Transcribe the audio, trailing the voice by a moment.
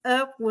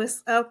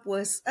What's up,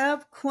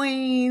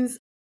 queens?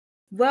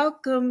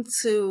 Welcome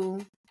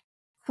to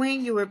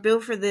Queen You Were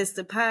Built for This,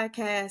 the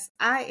podcast.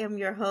 I am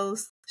your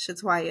host,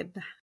 Shatwaya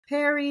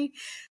Perry,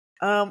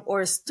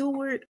 or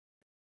Stewart.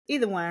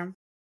 Either one.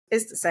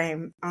 It's the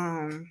same.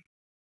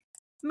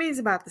 Means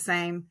about the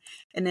same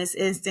in this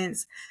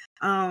instance.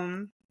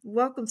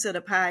 Welcome to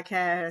the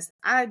podcast.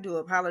 I do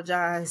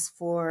apologize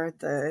for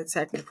the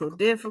technical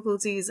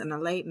difficulties and the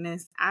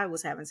lateness. I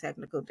was having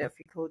technical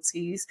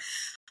difficulties.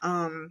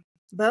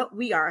 But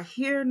we are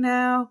here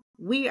now.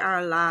 We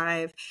are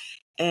live,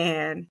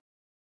 and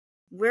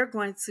we're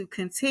going to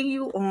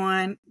continue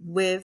on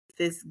with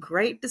this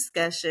great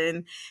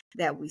discussion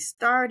that we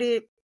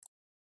started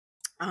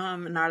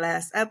in our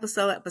last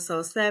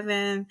episode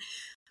 7,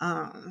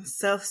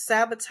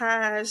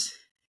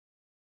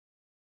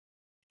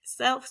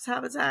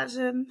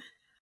 self-sabotaging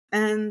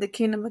and the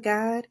kingdom of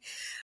God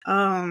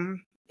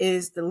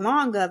is the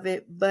long of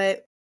it,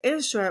 but in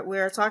short,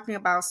 we're talking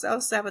about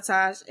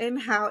self-sabotage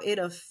and how it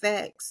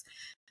affects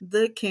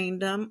the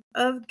kingdom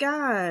of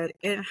God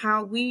and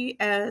how we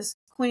as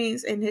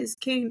queens in his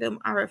kingdom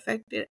are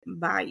affected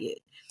by it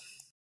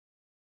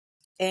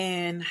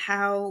and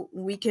how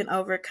we can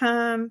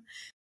overcome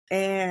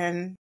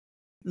and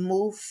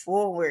move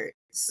forward.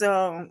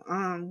 So,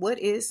 what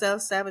is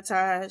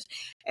self-sabotage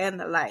and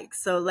the like?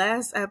 So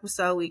last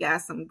episode, we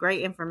got some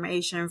great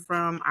information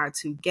from our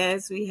two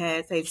guests. We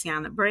had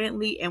Tatiana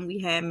Brantley and we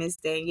had Miss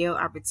Danielle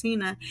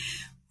Albertina,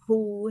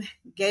 who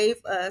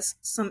gave us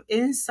some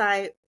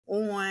insight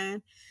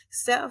on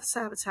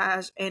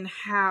self-sabotage and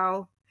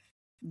how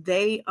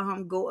they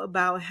go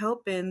about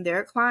helping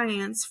their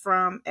clients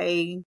from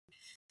the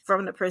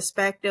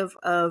perspective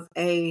of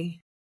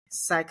a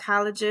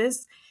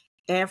psychologist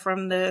and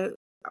from the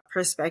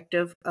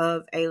perspective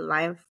of a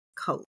life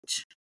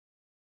coach.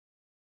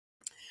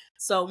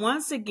 So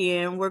once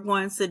again, we're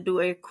going to do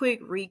a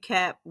quick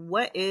recap.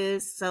 What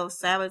is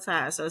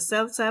self-sabotage? So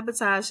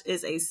self-sabotage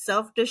is a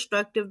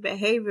self-destructive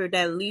behavior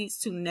that leads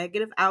to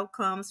negative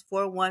outcomes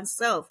for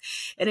oneself,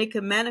 and it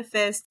can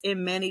manifest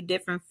in many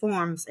different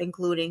forms,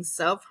 including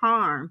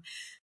self-harm,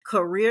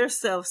 career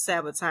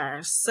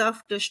self-sabotage,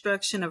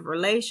 self-destruction of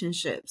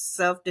relationships,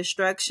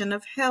 self-destruction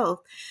of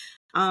health,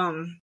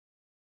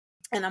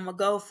 and I'm going to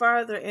go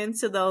further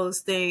into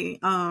those things,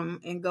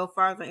 and go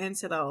further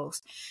into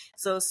those.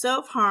 So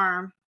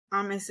self-harm,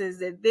 it says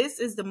that this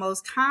is the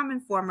most common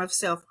form of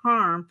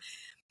self-harm,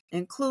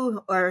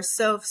 or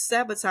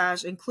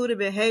self-sabotage, including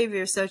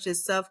behaviors such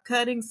as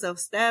self-cutting,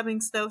 self-stabbing,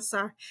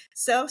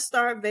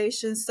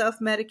 self-starvation,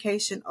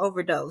 self-medication,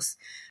 overdose.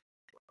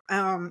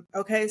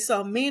 Okay,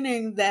 so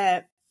meaning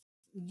that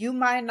you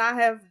might not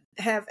have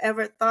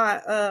ever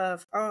thought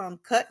of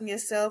cutting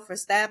yourself or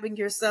stabbing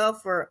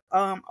yourself or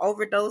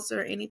overdose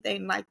or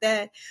anything like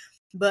that,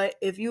 but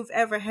if you've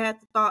ever had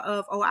the thought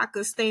of, I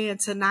could stand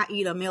to not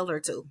eat a meal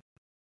or two,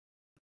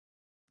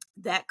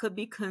 that could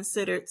be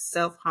considered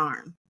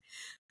self-harm.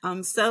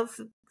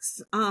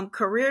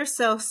 Career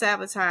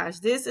self-sabotage.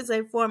 This is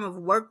a form of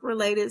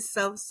work-related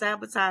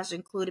self-sabotage,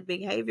 including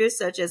behaviors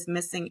such as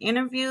missing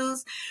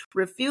interviews,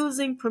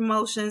 refusing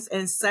promotions,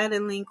 and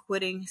suddenly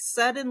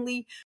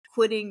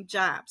quitting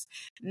jobs.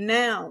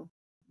 Now,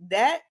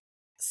 that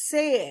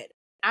said,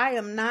 I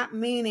am not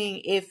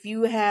meaning if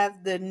you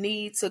have the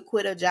need to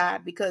quit a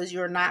job because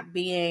you're not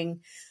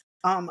being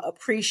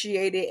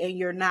appreciated and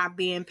you're not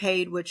being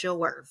paid what you're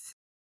worth.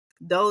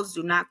 Those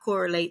do not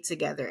correlate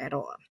together at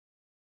all.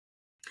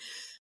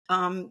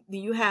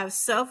 You have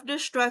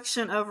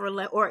self-destruction of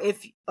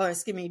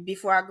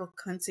before I go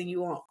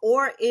continue on,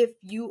 or if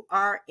you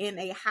are in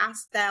a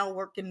hostile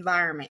work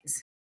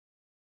environment.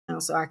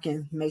 So I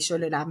can make sure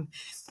that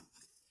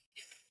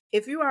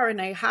if you are in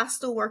a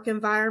hostile work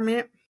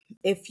environment,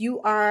 if you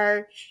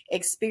are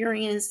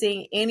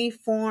experiencing any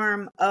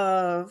form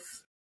of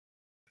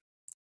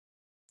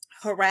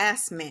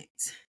harassment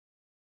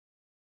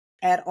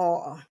at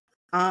all,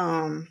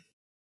 or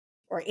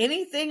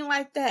anything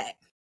like that,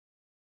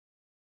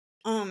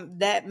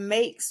 that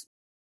makes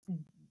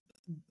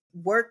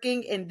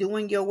working and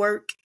doing your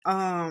work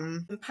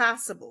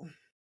impossible,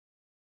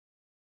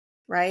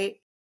 right?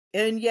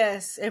 And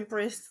yes,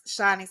 Empress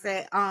Shani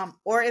said,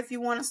 or if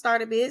you want to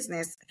start a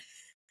business,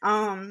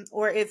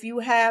 or if you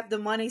have the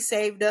money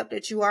saved up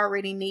that you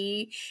already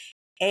need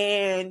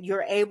and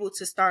you're able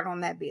to start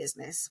on that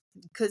business,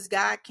 because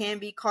God can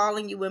be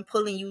calling you and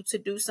pulling you to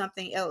do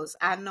something else.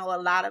 I know a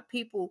lot of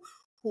people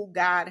who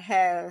God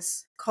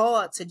has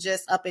called to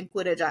just up and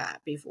quit a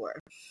job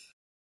before.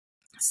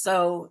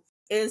 So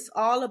it's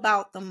all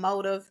about the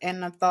motive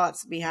and the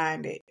thoughts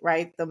behind it,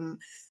 right?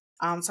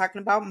 I'm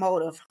talking about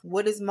motive.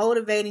 What is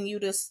motivating you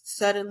to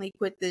suddenly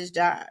quit this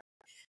job,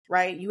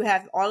 right? You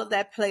have all of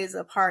that plays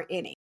a part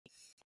in it.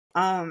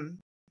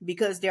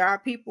 Because there are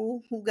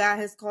people who God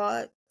has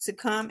called to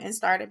come and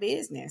start a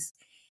business,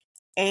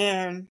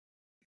 and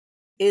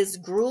it's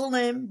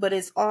grueling, but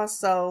it's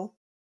also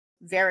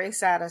very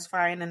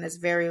satisfying and it's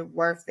very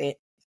worth it.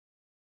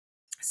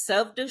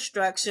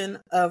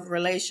 Self-destruction of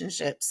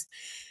relationships.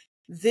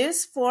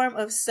 This form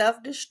of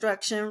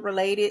self-destruction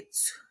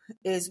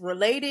is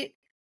related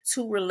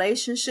to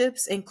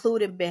relationships,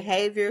 including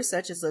behaviors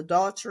such as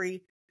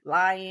adultery,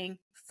 lying,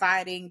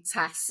 fighting,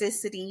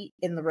 toxicity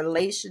in the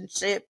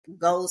relationship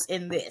goes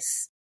in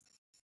this.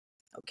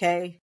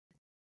 Okay.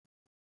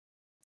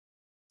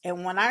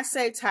 And when I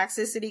say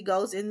toxicity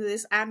goes into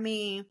this, I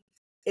mean,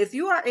 if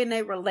you are in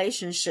a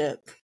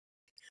relationship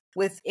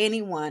with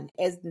anyone,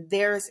 as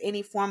there's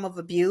any form of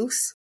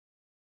abuse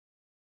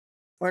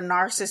or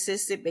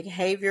narcissistic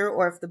behavior,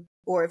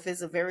 or if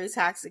it's a very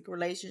toxic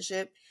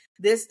relationship,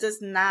 this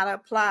does not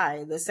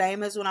apply. The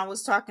same as when I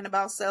was talking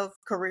about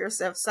career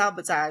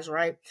self-sabotage,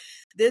 right?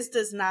 This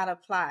does not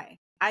apply.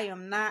 I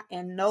am not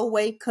in no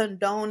way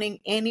condoning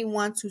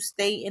anyone to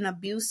stay in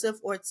abusive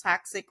or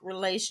toxic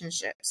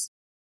relationships.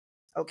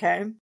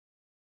 Okay?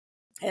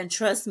 And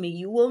trust me,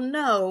 you will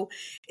know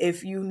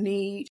if you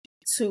need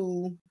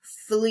to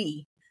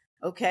flee.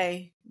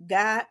 Okay?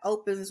 God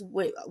opens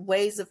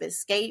ways of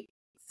escape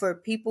for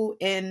people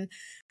in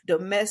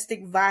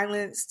domestic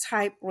violence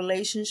type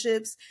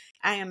relationships.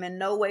 I am in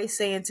no way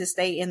saying to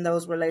stay in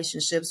those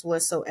relationships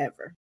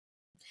whatsoever.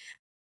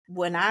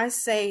 When I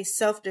say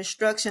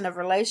self-destruction of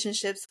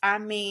relationships, I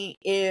mean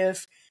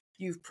if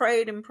you've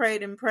prayed and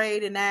prayed and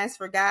prayed and asked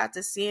for God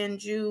to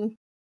send you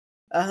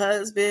a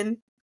husband,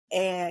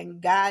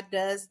 and God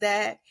does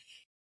that,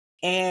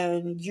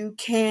 and you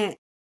can't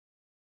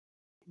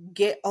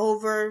get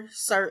over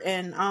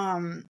certain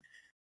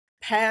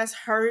past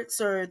hurts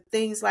or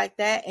things like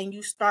that, and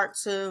you start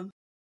to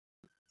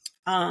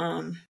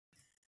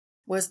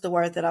what's the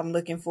word that I'm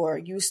looking for?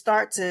 You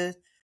start to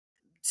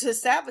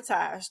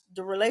sabotage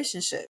the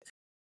relationship.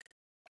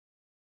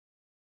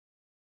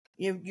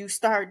 You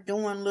start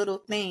doing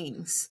little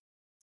things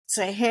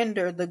to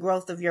hinder the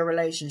growth of your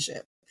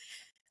relationship.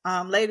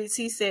 Lady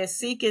T says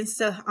seeking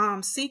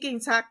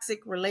toxic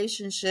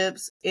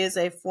relationships is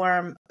a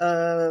form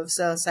of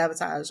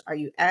self-sabotage. Are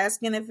you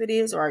asking if it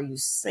is, or are you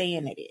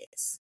saying it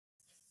is?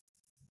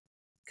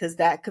 Because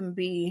that can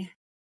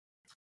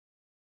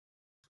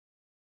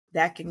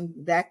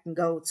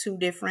go two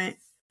different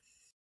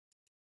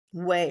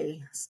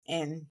ways.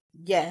 And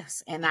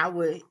yes, and I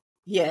would,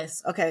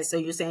 yes. Okay, so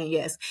you're saying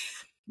yes.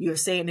 You're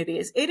saying it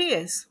is. It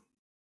is.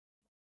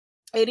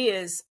 It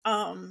is.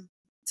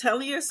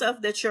 Telling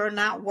yourself that you're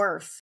not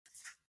worth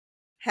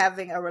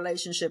having a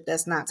relationship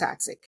that's not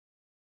toxic.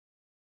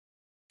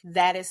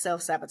 That is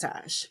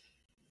self-sabotage.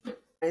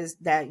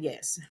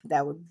 Yes,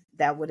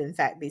 that would in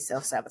fact be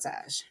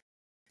self-sabotage.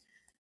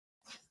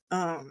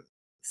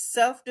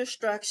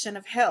 Self-destruction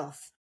of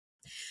health.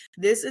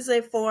 This is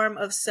a form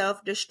of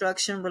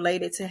self-destruction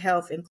related to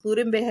health,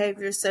 including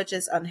behaviors such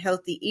as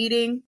unhealthy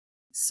eating,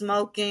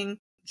 smoking,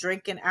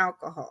 drinking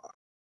alcohol.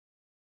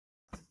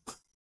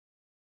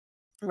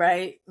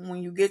 Right?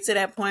 When you get to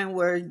that point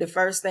where the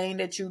first thing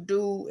that you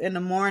do in the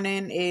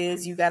morning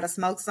is you got to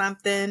smoke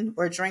something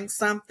or drink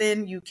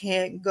something, you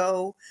can't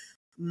go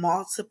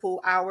multiple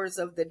hours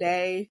of the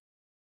day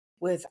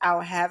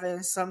without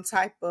having some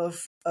type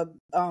of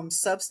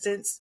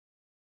substance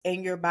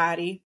in your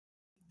body.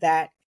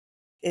 That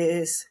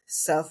is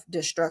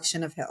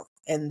self-destruction of health,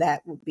 and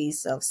that would be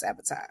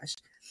self-sabotage.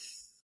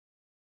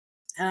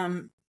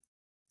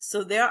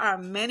 So there are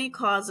many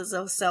causes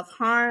of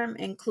self-harm,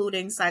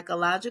 including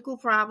psychological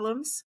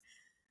problems.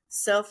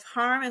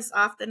 Self-harm is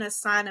often a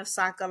sign of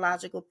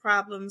psychological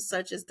problems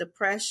such as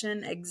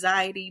depression,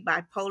 anxiety,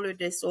 bipolar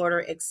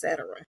disorder,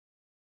 etc.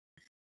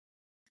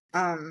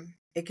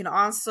 It can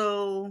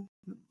also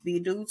be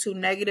due to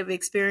negative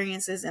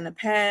experiences in the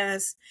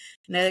past,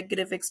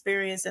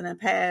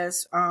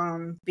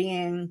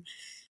 being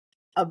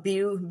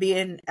abused,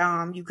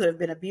 you could have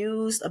been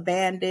abused,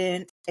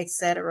 abandoned,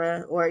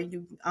 etc., or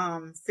you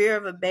fear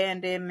of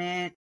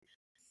abandonment.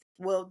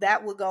 Well,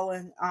 that would go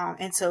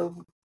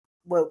into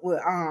what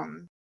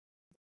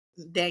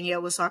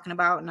Danielle was talking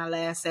about in our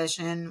last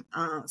session,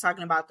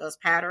 talking about those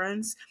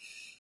patterns.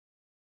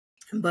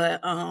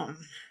 But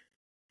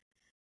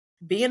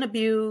being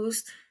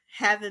abused,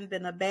 having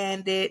been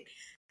abandoned,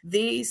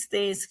 these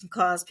things can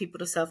cause people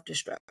to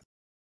self-destruct.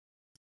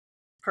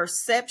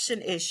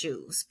 Perception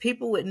issues.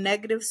 People with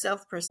negative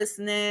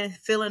self-perception,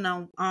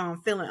 feeling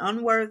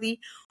unworthy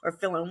or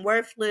feeling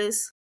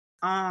worthless,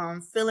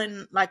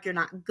 feeling like you're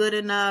not good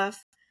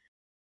enough,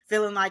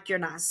 feeling like you're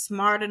not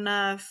smart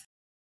enough,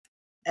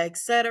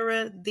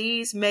 etc.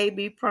 These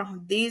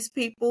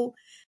people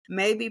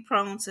may be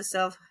prone to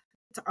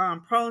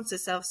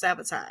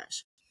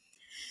self-sabotage.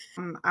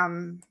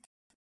 I'm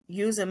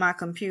using my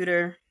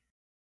computer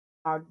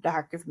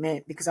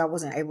document because I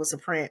wasn't able to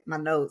print my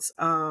notes.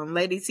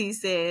 Lady T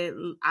said,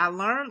 I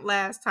learned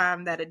last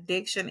time that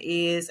addiction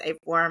is a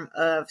form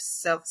of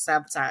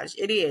self-sabotage.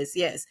 It is,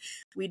 yes.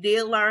 We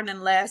did learn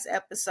in last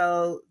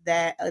episode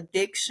that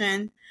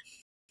addiction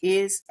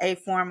is a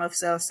form of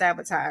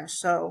self-sabotage.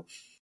 So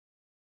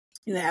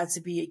you have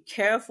to be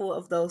careful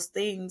of those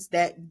things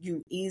that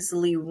you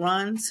easily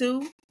run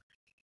to,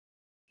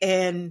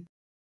 and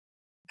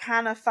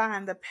kind of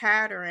find the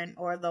pattern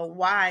or the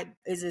why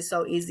is it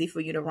so easy for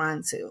you to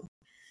run to,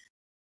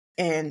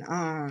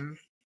 and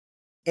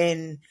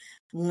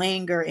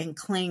linger and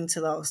cling to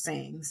those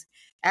things.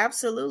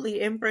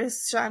 Absolutely.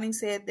 Empress Shani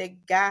said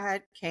that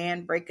God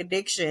can break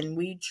addiction.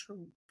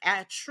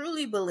 I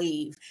truly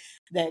believe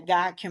that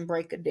God can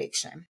break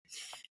addiction.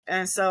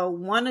 And so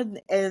one of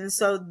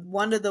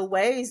the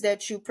ways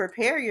that you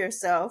prepare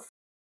yourself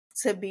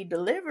to be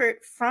delivered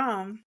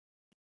from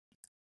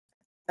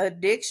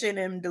addiction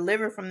and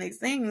delivered from these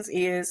things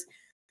is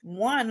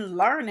one,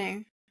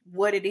 learning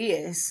what it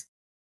is,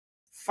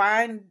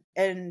 find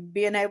and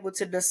being able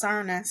to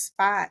discern and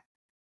spot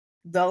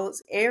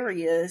those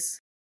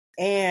areas,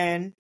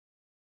 and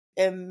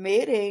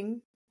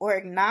admitting or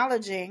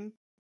acknowledging,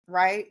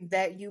 right,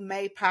 that you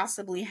may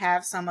possibly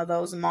have some of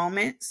those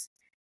moments,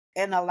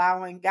 and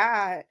allowing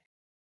God,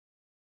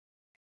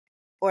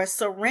 or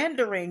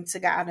surrendering to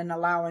God and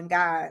allowing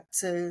God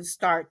to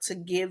start to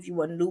give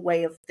you a new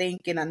way of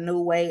thinking, a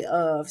new way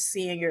of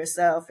seeing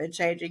yourself, and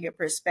changing your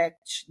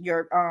perspective,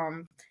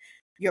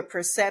 your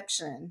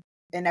perception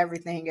and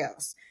everything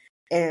else.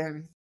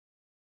 And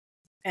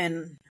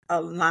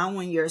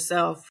allowing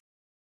yourself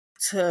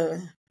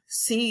to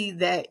see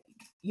that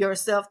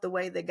yourself the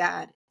way that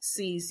God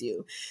sees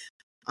you.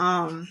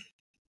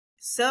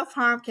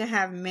 Self-harm can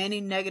have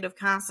many negative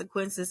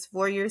consequences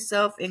for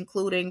yourself,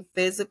 including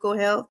physical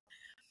health.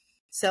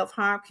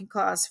 Self-harm can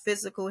cause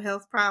physical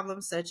health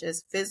problems such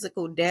as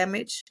physical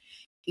damage,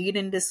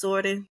 eating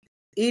disorder,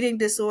 eating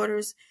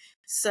disorders,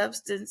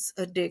 substance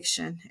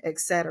addiction,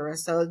 etc.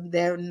 So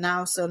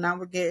now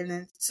we're getting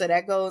in, so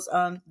that goes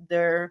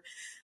under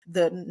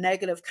the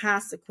negative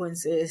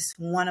consequences,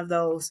 one of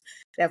those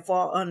that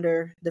fall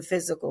under the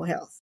physical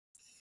health.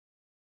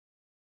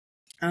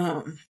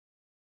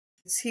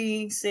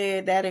 He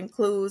said that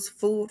includes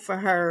food for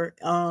her,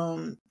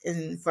 and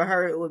for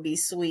her it would be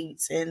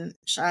sweets. And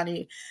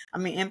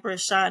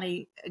Empress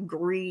Shani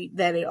agreed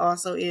that it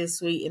also is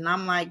sweet. And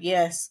I'm like,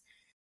 yes,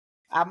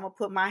 I'm gonna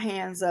put my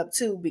hands up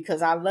too,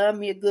 because I love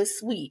me a good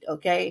sweet,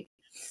 okay?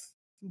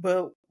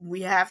 But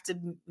we have to,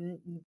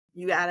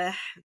 you gotta,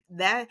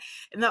 that,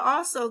 and that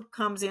also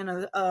comes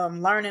in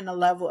learning a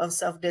level of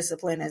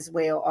self-discipline as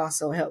well,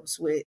 also helps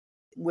with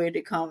when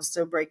it comes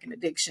to breaking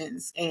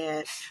addictions,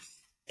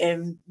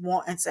 and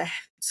wanting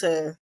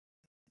to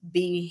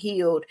be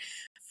healed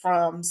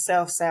from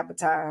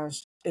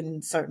self-sabotage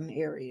in certain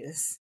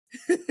areas.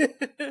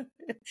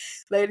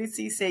 Lady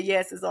T said,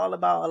 yes, it's all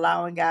about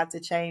allowing God to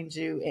change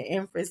you. And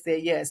Empress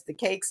said, yes, the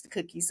cakes, the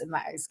cookies, and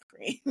the ice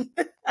cream.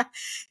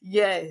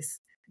 Yes,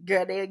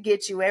 girl, they'll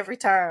get you every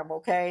time,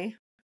 okay?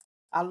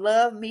 I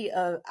love me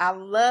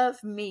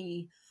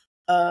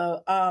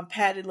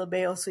Patty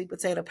LaBelle sweet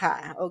potato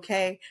pie,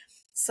 okay?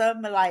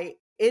 Something like,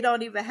 it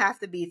don't even have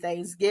to be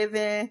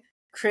Thanksgiving,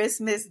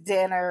 Christmas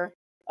dinner,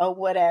 or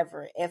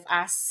whatever. If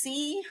I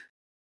see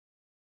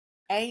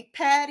Aunt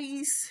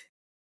Patty's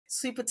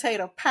sweet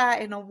potato pie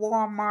in a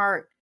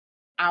Walmart,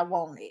 I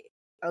want it,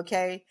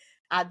 okay?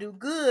 I do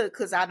good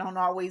because I don't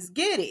always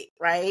get it,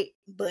 right?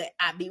 But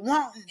I be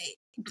wanting it.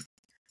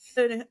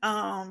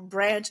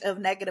 Branch of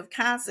negative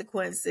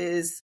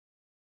consequences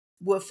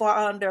would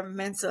fall under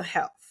mental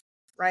health,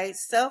 right?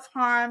 Self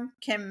harm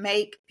can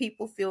make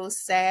people feel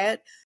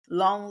sad,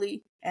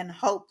 lonely, and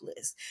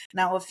hopeless.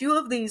 Now, a few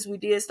of these we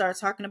did start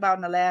talking about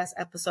in the last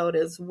episode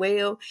as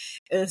well.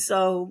 And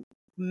so,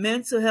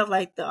 mental health,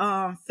 like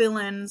the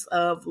feelings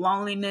of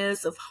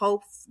loneliness, of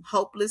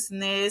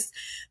hopelessness,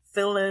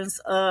 feelings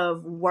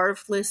of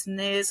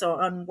worthlessness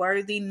or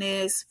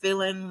unworthiness,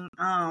 feeling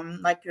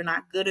like you're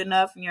not good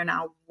enough and you're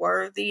not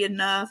worthy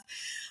enough.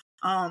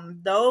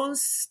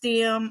 Those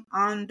stem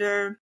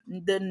under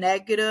the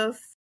negative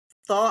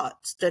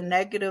thoughts, the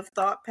negative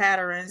thought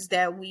patterns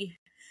that we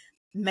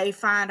may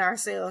find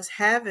ourselves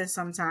having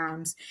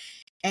sometimes.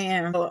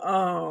 And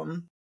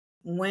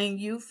when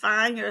you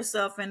find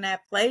yourself in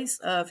that place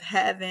of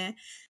having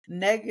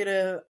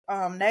negative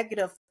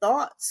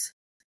thoughts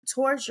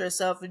towards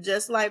yourself,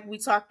 just like we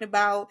talked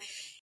about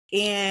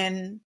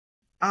in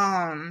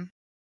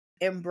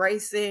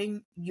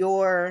embracing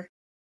your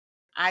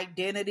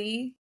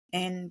identity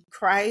in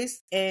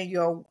Christ, and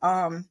your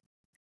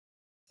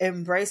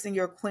embracing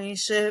your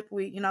queenship.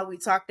 We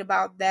talked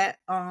about that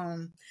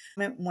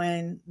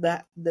when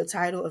the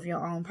title of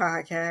your own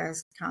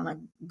podcast kind of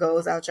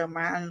goes out your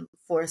mind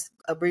for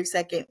a brief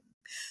second.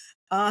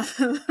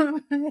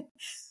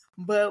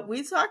 But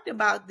we talked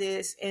about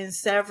this in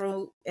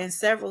several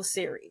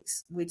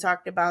series. We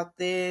talked about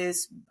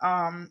this,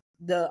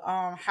 the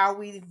how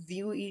we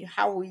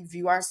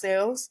view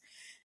ourselves,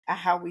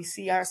 how we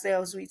see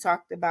ourselves. We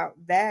talked about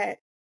that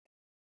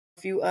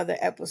a few other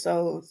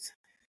episodes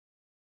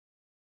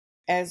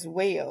as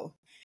well.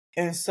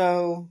 And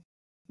so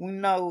we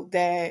know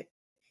that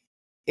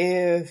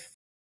if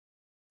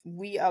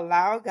we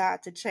allow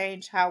God to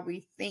change how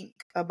we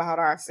think about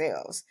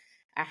ourselves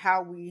and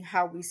how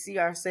we see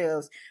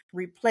ourselves,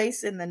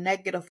 replacing the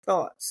negative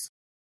thoughts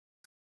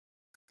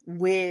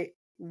with,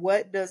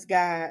 what does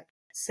God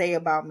say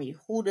about me?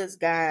 Who does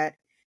God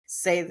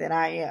say that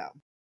I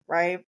am?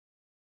 Right?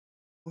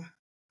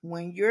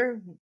 When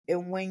you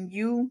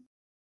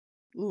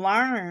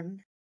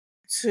learn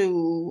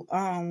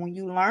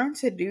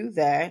to do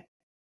that,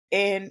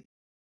 and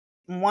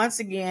once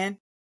again,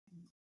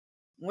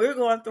 we're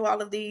going through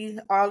all of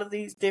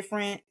these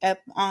different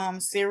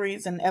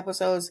series and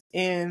episodes,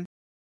 and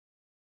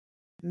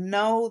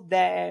know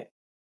that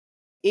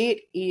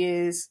it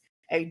is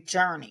a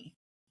journey,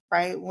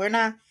 right? We're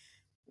not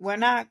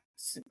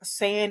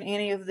saying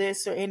any of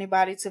this or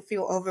anybody to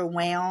feel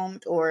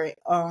overwhelmed or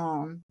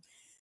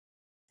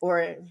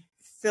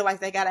feel like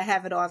they got to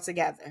have it all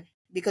together,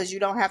 because you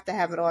don't have to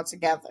have it all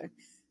together.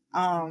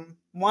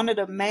 One of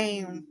the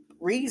main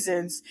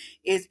reasons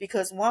is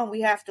because, one,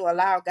 we have to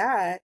allow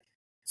God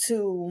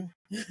to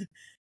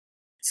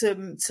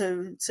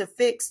to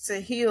fix, to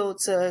heal,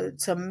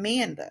 to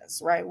mend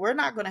us, right? We're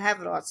not going to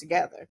have it all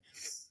together.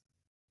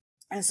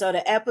 And so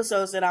the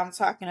episodes that I'm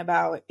talking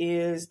about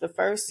is the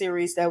first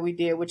series that we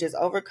did, which is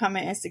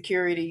overcoming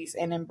insecurities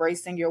and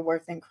embracing your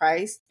worth in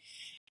Christ.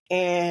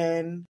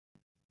 And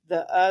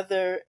the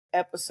other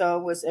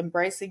episode was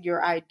embracing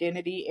your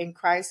identity in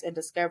Christ and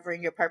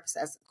discovering your purpose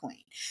as a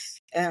queen.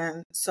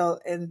 And so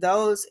in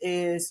those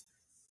is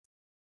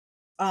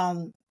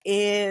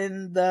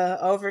in the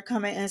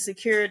overcoming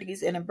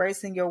insecurities and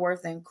embracing your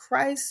worth in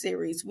Christ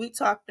series, we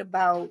talked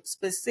about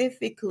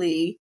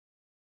specifically,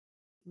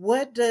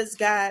 what does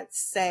God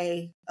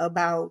say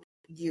about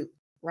you,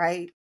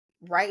 right?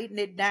 Writing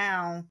it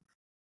down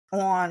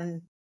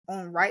on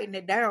writing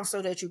it down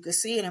so that you could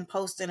see it and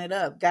posting it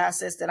up. God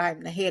says that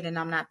I'm the head and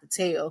I'm not the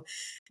tail.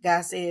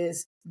 God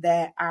says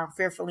that I'm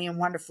fearfully and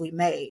wonderfully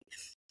made.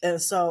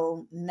 And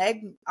so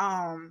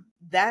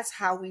that's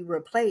how we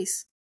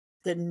replace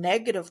the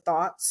negative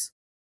thoughts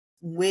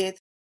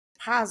with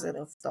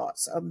positive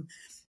thoughts.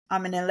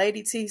 And then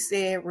Lady T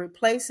said,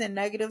 replacing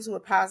negatives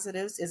with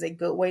positives is a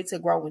good way to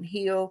grow and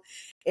heal.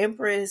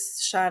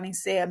 Empress Shani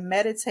said,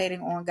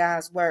 meditating on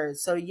God's word.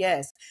 So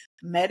yes,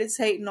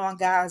 meditating on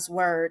God's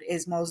word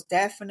is most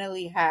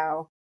definitely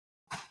how,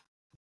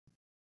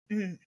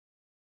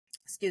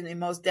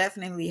 most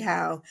definitely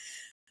how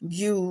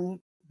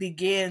you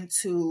begin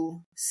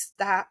to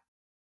stop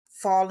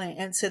falling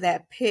into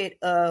that pit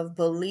of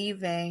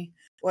believing,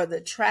 or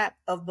the trap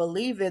of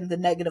believing the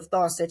negative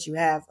thoughts that you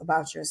have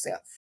about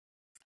yourself,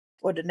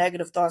 or the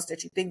negative thoughts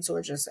that you think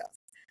towards yourself,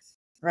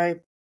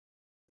 right?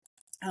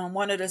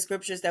 One of the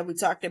scriptures that we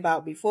talked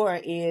about before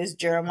is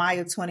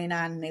Jeremiah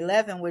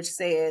 29:11, which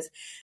says,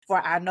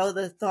 for I know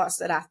the thoughts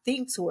that I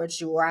think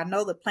towards you, or I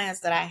know the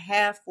plans that I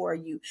have for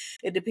you.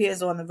 It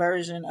depends on the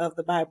version of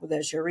the Bible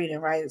that you're reading,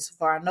 right? So,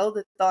 for I know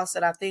the thoughts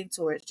that I think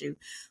towards you,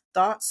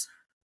 thoughts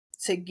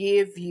to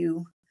give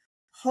you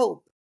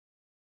hope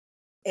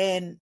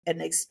and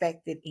an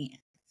expected end.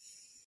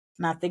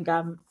 And I think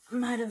I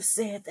might have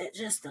said that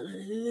just a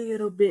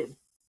little bit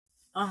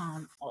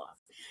off.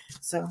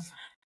 So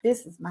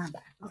this is my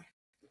Bible.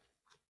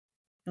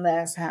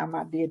 Last time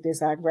I did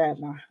this, I grabbed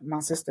my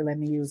sister let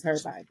me use her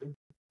Bible.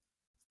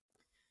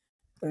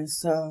 And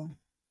so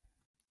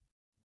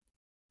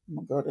I'm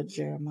gonna go to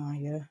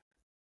Jeremiah.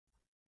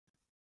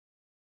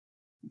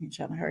 I'm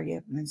trying to hurry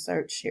up and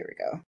search. Here we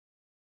go.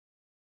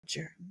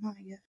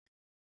 Jeremiah.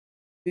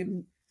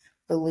 We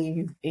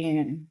believe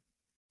in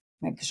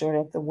making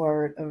sure that the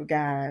word of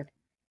God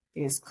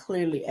is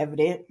clearly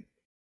evident.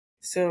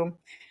 So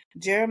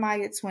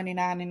Jeremiah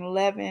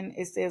 29:11,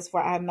 it says,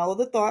 for I know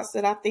the thoughts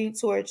that I think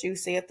towards you,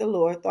 saith the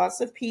Lord,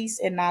 thoughts of peace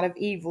and not of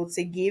evil,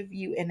 to give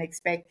you an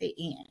expected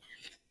end.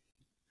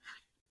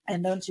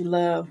 And don't you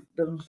love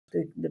the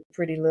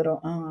pretty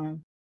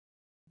little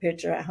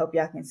picture? I hope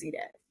y'all can see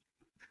that.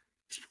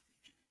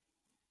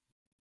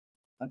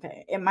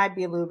 Okay, it might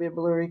be a little bit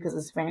blurry because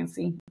it's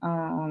fancy.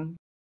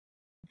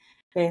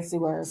 Fancy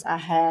words. I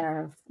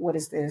have, what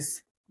is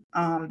this?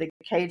 The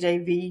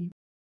KJV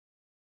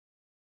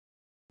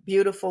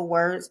Beautiful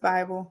Words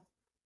Bible.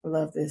 I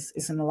love this.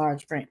 It's in the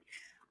large print.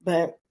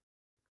 But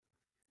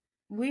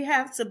we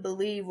have to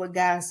believe what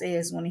God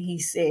says when he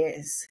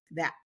says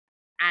that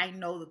I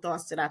know the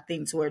thoughts that I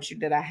think towards you,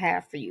 that I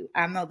have for you.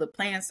 I know the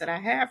plans that I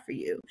have for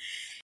you.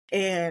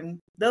 And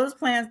those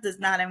plans does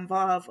not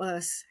involve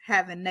us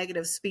having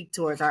negative speak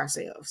towards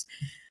ourselves.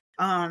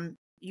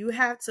 You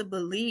have to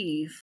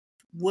believe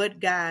what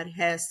God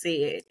has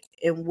said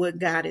and what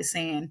God is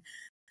saying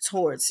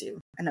towards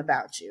you and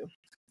about you.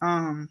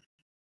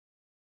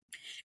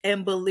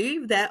 And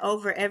believe that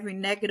over every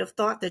negative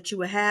thought that you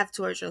would have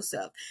towards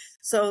yourself.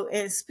 So,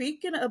 in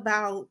speaking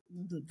about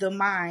the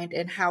mind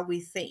and how we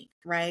think,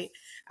 right?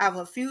 I have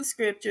a few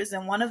scriptures,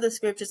 and one of the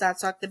scriptures I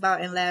talked about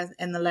in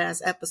the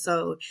last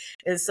episode.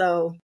 And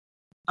so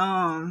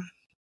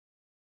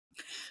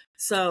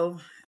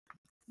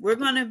we're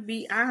going to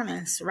be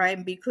honest, right?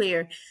 And be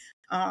clear.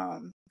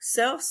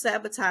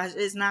 Self-sabotage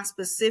is not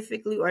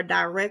specifically or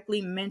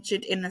directly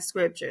mentioned in the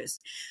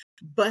scriptures.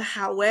 But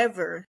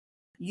however,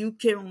 you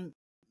can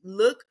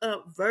look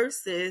up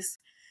verses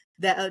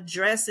that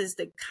addresses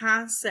the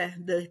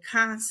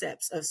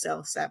concepts of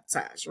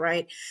self-sabotage,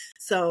 right?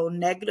 So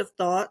negative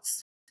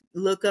thoughts,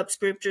 look up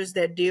scriptures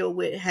that deal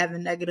with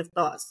having negative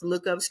thoughts.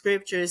 Look up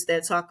scriptures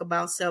that talk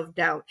about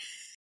self-doubt,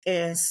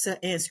 and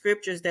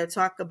scriptures that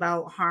talk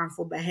about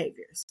harmful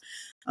behaviors.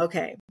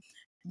 Okay.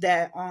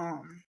 That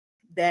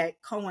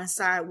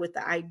coincide with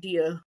the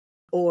idea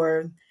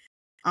or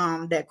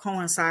that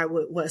coincide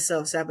with what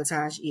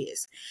self-sabotage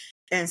is.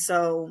 And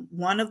so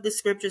one of the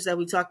scriptures that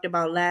we talked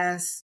about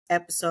last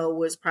episode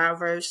was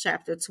Proverbs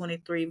chapter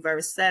 23,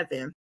 verse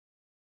 7.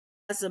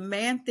 As a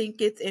man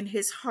thinketh in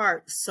his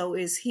heart, so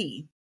is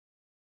he.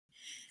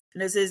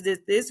 And it says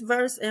that this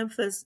verse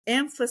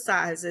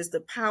emphasizes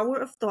the power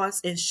of thoughts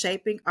in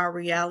shaping our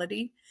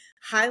reality,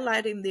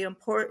 highlighting the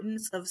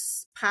importance of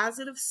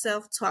positive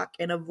self-talk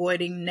and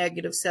avoiding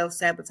negative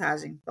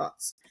self-sabotaging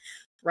thoughts,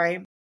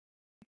 right?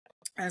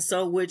 And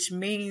so, which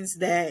means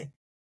that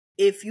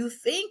if you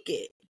think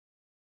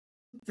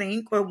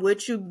or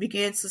what you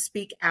begin to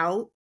speak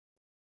out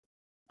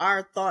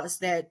are thoughts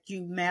that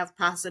you may have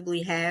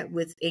possibly had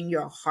within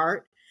your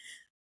heart.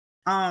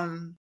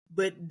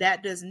 But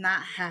that does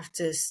not have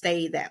to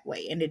stay that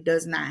way, and it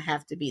does not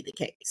have to be the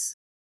case.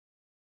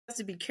 You have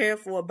to be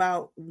careful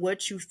about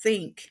what you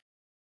think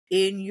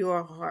in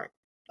your heart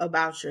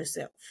about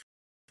yourself.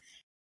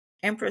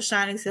 Empress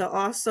Shiny said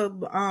also,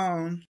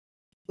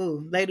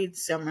 Lady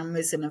T, I'm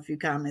missing a few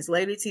comments.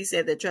 Lady T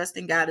said that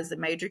trusting God is a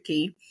major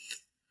key.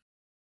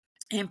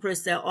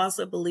 Empress said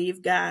also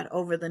believe God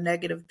over the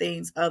negative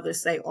things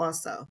others say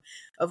also.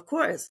 Of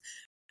course,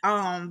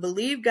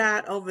 believe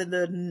God over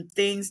the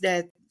things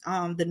that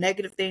the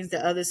negative things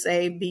that others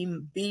say.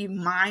 Be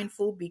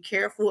mindful, be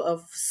careful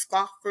of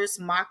scoffers,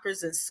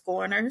 mockers, and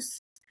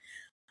scorners.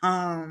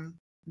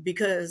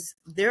 Because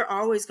they're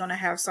always going to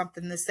have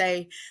something to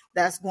say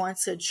that's going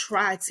to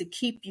try to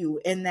keep you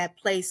in that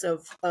place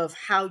of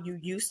how you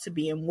used to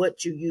be and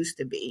what you used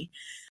to be.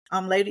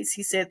 Ladies,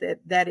 he said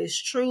that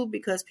is true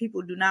because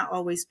people do not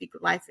always speak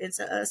life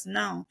into us.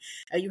 No,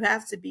 you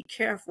have to be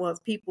careful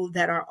of people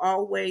that are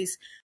always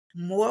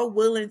more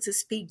willing to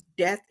speak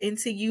death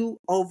into you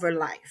over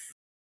life.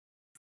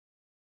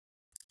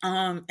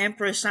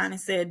 Empress Shiny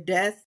said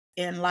death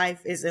in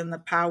life is in the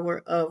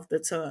power of the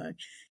tongue.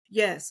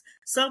 Yes,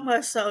 so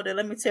much so that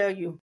let me tell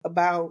you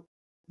about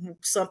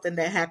something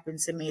that happened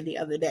to me the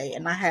other day,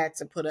 and I had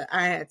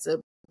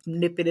to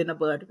nip it in the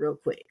bud real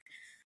quick.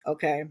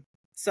 Okay.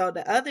 So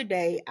the other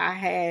day I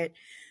had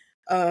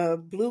a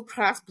Blue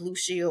Cross Blue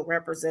Shield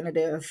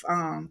representative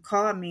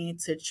call me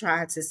to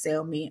try to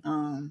sell me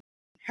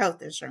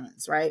health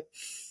insurance, right?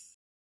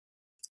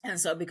 And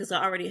so because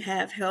I already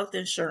have health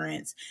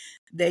insurance,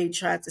 they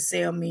tried to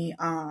sell me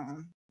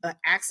an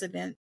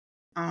accident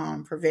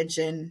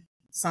prevention,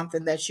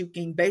 something that you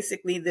can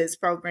basically this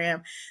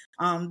program,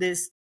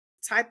 this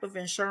type of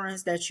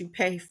insurance that you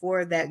pay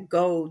for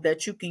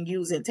that you can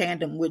use in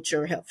tandem with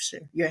your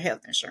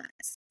health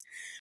insurance.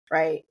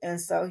 Right. And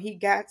so he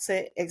got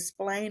to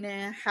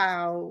explaining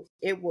how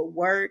it would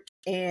work.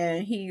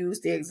 And he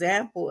used the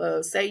example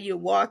of say you're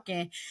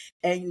walking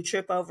and you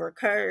trip over a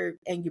curb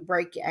and you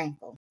break your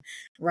ankle.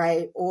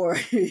 Right. Or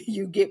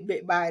you get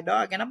bit by a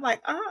dog. And I'm like,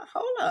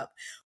 hold up.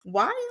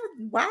 Why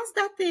is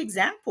that the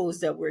examples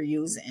that we're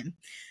using?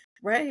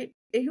 Right.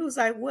 And he was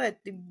like, what?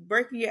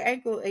 Breaking your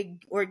ankle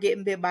or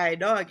getting bit by a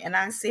dog? And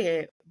I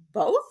said,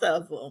 both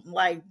of them.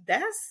 Like,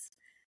 that's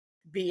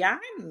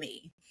beyond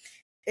me.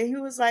 And he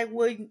was like,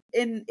 well,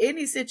 in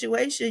any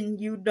situation,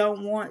 you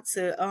don't want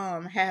to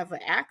have an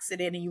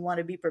accident and you want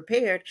to be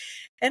prepared.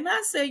 And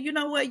I said, you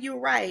know what? You're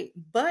right.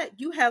 But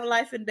you have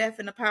life and death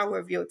in the power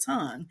of your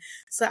tongue.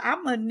 So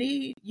I'm going to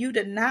need you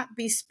to not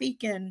be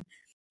speaking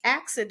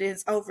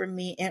accidents over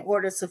me in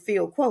order to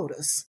fill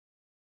quotas.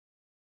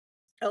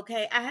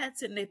 Okay, I had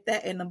to nip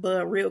that in the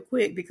bud real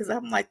quick because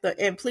I'm like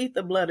and plead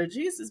the blood of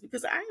Jesus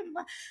because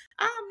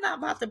I'm not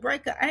about to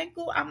break an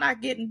ankle. I'm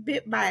not getting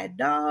bit by a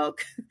dog.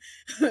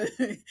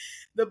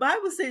 The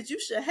Bible says you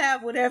should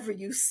have whatever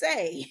you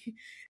say.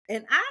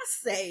 And I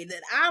say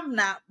that I'm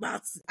not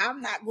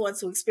going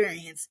to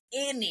experience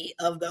any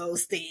of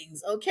those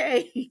things.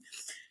 Okay.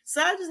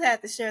 So I just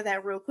had to share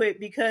that real quick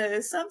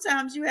because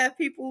sometimes you have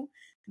people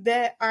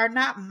that are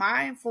not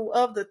mindful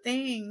of the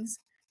things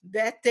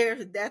that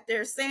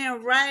they're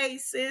saying. Right,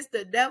 sis,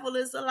 the devil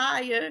is a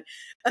liar.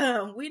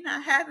 We're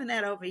not having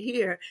that over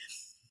here.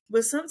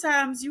 But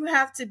sometimes you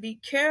have to be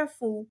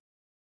careful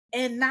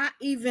and not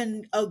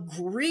even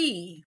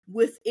agree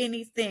with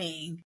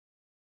anything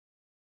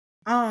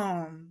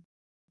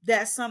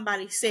that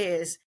somebody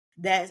says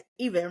that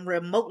even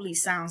remotely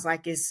sounds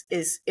like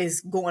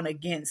is going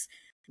against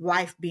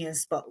life being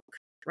spoke.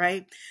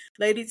 Right?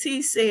 Lady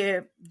T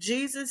said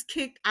Jesus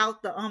kicked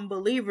out the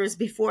unbelievers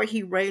before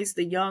he raised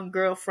the young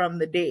girl from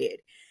the dead.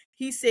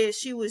 He said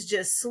she was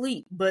just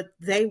asleep, but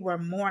they were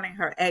mourning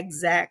her.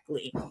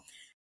 Exactly,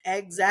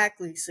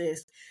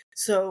 sis.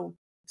 So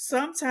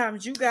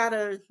sometimes you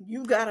gotta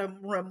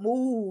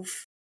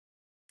remove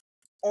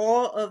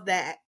all of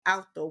that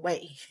out the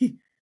way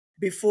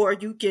before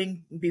you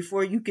can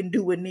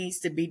do what needs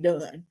to be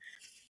done.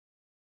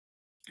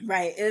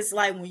 Right. It's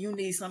like when you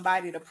need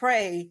somebody to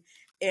pray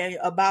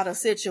about a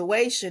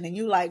situation and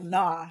you like,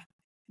 nah,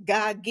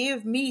 God,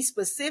 give me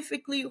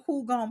specifically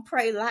who gonna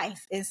pray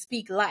life and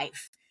speak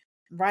life.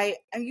 Right.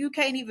 And you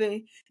can't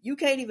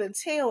even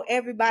tell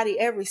everybody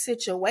every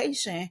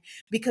situation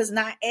because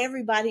not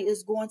everybody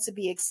is going to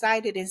be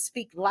excited and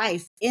speak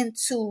life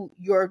into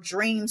your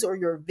dreams or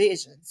your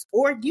visions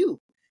or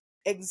you.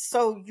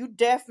 So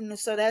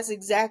that's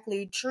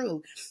exactly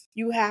true.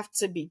 You have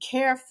to be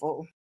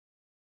careful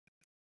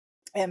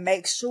and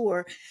make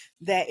sure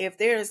that if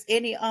there's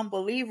any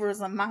unbelievers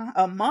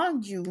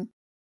among you,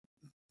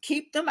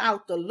 keep them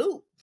out the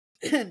loop.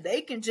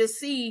 They can just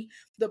see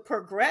the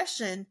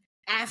progression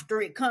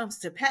after it comes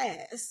to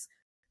pass,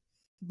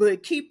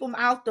 but keep them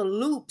out the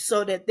loop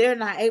so that they're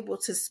not able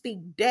to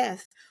speak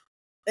death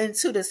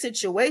into the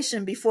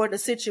situation before the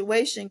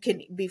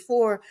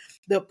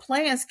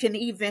plans can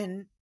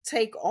even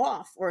take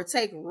off or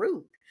take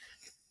root.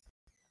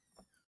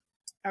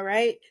 All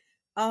right.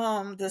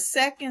 The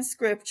second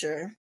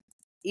scripture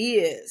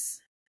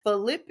is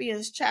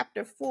Philippians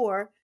chapter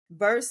 4,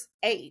 verse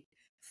 8.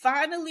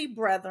 Finally,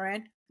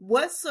 brethren,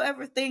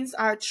 whatsoever things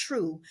are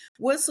true,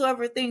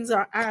 whatsoever things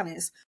are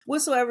honest,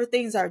 whatsoever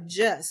things are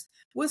just,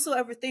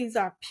 whatsoever things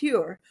are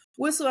pure,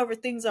 whatsoever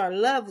things are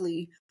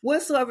lovely,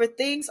 whatsoever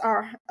things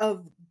are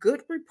of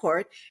good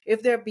report,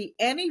 if there be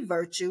any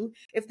virtue,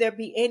 if there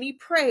be any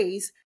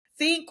praise,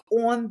 think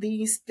on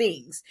these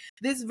things.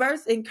 This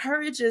verse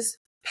encourages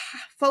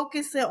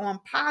focusing on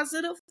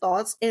positive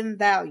thoughts and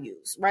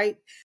values, right?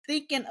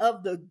 Thinking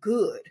of the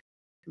good,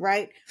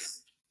 right?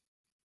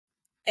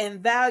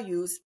 And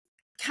values,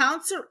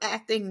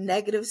 counteracting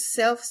negative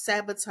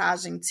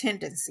self-sabotaging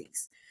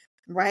tendencies,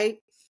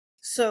 right?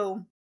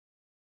 So,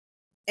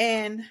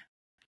 and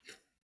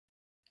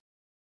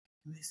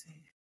let me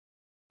see.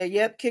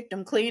 Yep, kicked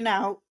them clean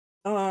out.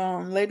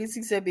 Lady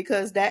C said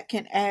because that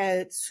can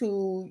add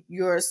to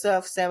your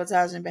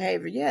self-sabotaging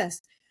behavior.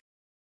 Yes.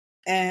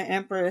 And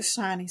Emperor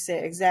Shiny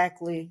said,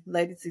 exactly.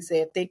 Legacy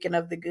said, thinking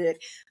of the good.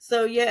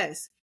 So,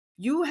 yes,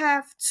 you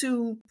have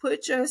to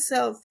put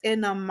yourself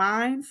in a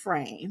mind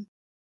frame,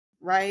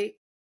 right,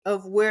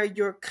 of where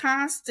you're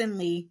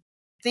constantly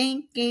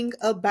thinking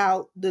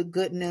about the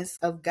goodness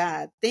of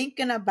God,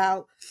 thinking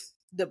about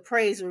the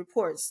praise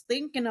reports,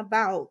 thinking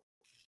about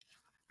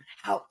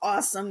how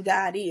awesome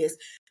God is,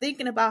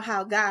 thinking about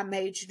how God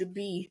made you to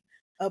be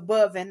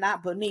above and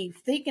not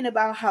beneath, thinking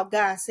about how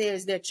God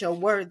says that you're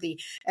worthy.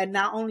 And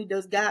not only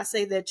does God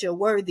say that you're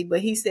worthy,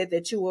 but he said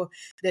that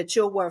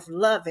you're worth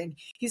loving.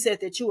 He said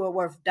that you are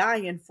worth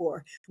dying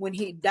for when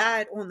he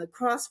died on the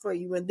cross for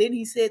you. And then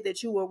he said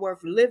that you were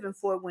worth living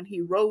for when he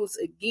rose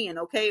again.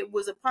 Okay. It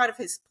was a part of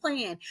his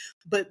plan,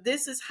 but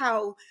this is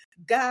how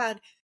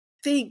God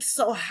thinks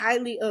so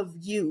highly of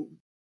you,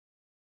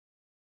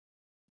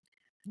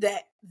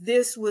 that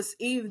it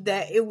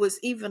was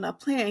even a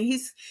plan.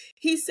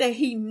 He said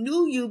he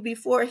knew you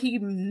before he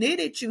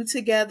knitted you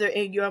together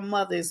in your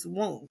mother's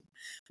womb,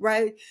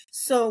 right?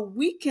 So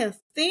we can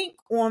think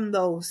on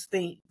those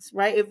things,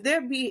 right?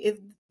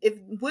 If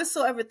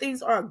whatsoever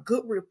things are a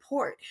good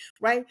report,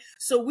 right?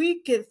 So we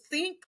can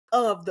think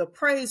of the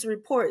praise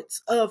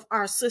reports of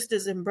our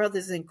sisters and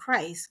brothers in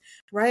Christ,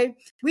 right?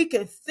 We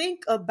can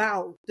think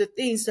about the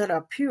things that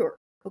are pure.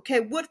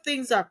 Okay, what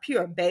things are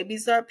pure?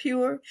 Babies are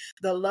pure.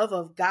 The love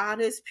of God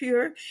is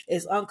pure,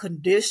 is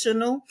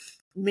unconditional,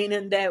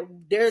 meaning that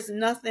there's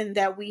nothing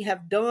that we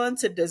have done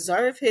to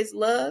deserve his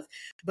love,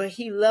 but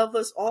he loves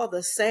us all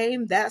the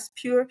same. That's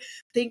pure.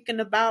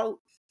 Thinking about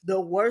the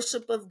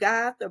worship of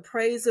God, the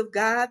praise of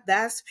God,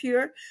 that's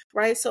pure,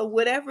 right? So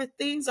whatever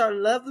things are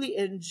lovely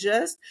and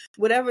just,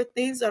 whatever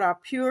things that are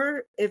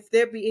pure, if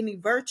there be any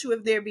virtue,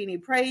 if there be any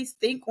praise,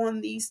 think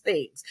on these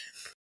things.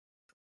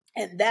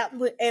 And that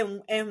would,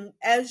 and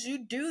as you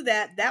do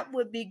that, that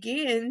would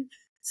begin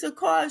to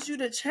cause you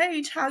to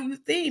change how you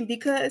think.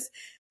 Because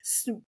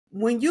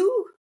when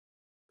you,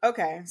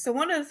 okay, so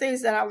one of the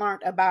things that I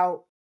learned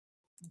about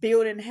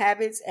building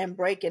habits and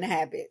breaking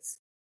habits,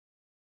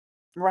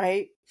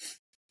 right?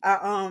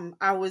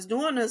 I was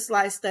doing a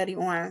slight study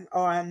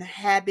on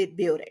habit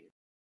building,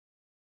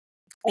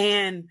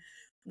 and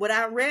what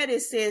I read,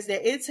 it says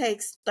that it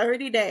takes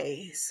 30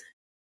 days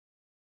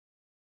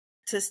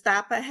to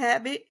stop a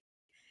habit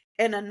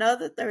and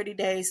another 30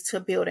 days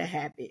to build a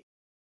habit.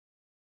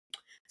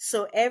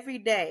 So every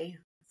day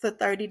for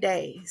 30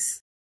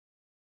 days,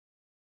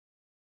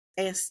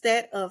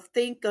 instead of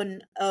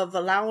thinking of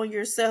allowing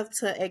yourself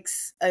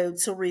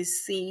to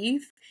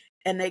receive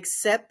and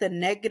accept the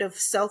negative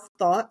self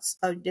thoughts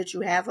that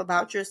you have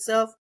about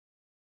yourself,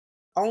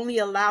 only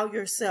allow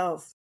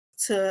yourself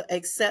to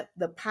accept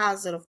the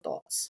positive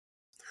thoughts.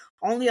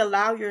 Only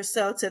allow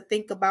yourself to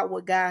think about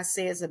what God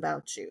says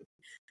about you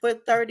for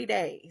 30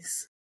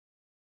 days.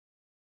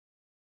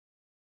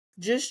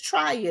 Just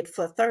try it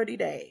for 30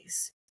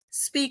 days.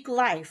 Speak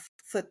life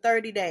for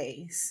 30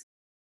 days.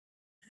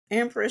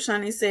 Empress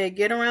Shani said,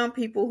 get around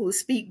people who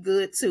speak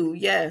good too.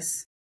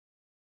 Yes,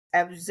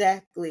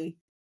 exactly.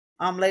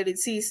 Lady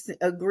T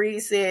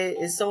agreed, said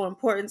it's so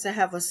important to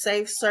have a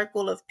safe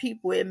circle of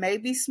people. It may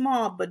be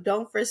small, but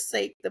don't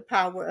forsake the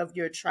power of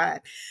your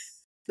tribe.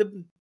 If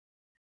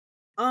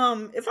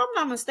I'm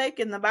not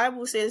mistaken, the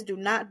Bible says do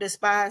not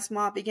despise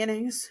small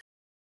beginnings.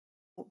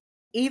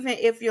 Even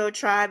if your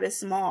tribe is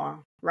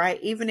small, right?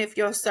 Even if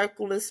your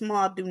circle is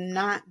small, do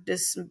not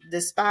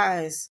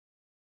despise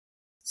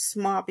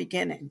small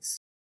beginnings.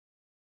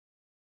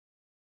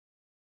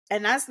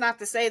 And that's not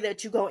to say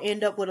that you're going to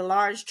end up with a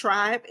large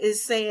tribe.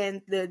 It's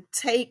saying to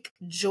take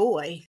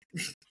joy.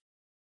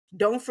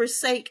 Don't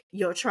forsake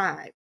your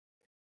tribe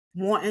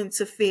wanting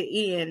to fit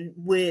in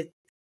with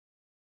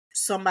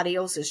somebody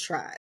else's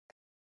tribe.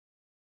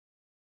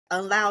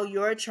 Allow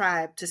your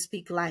tribe to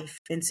speak life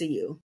into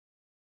you.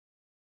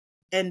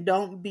 And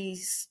don't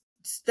be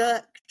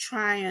stuck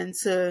trying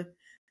to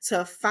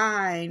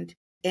find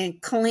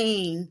and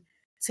cling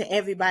to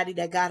everybody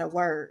that got a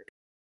word.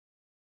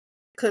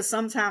 Because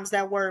sometimes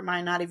that word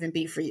might not even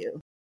be for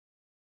you.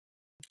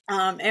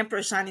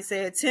 Empress Shani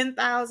said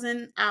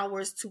 10,000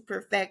 hours to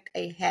perfect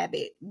a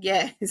habit.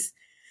 Yes.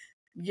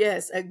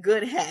 Yes, a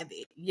good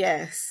habit.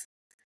 Yes.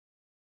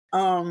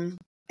 And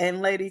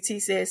Lady T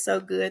said, so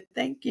good.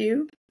 Thank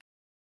you.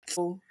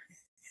 So,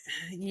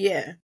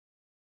 yeah.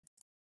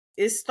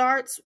 It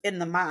starts in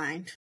the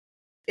mind.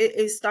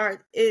 It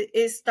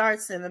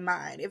starts in the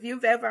mind. If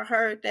you've ever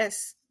heard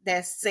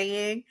that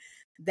saying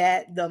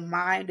that the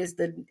mind is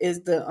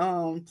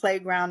the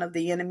playground of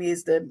the enemy,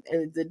 is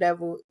the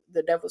devil's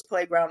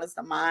playground is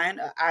the mind.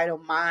 An idle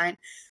mind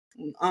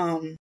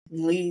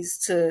leads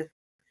to,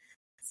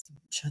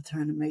 I'm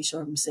trying to make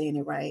sure I'm saying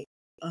it right.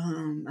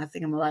 I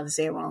think I'm allowed to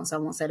say it wrong, so I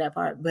won't say that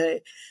part.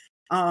 But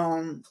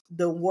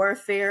the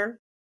warfare,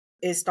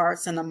 it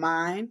starts in the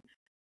mind.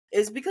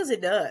 It's because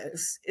it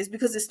does. It's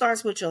because it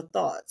starts with your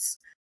thoughts.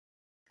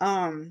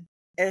 And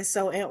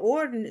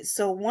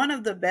so one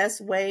of the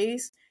best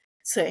ways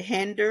to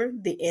hinder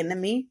the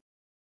enemy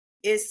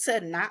is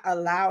to not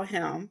allow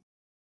him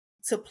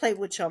to play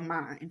with your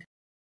mind.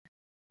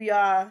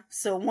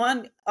 So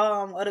one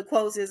of the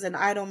quotes is, an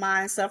idle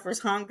mind suffers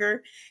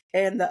hunger,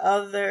 and the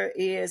other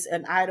is,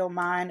 an idle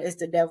mind is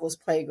the devil's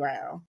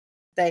playground.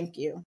 Thank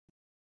you.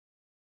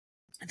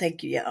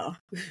 Thank you, y'all.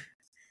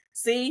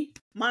 See,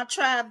 my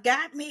tribe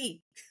got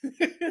me.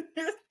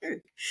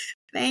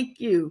 Thank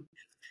you.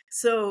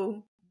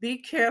 So be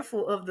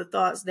careful of the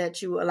thoughts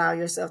that you allow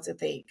yourself to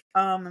think.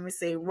 Let me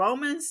see.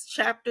 Romans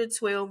chapter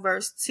 12,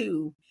 verse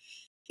 2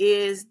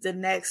 is the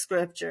next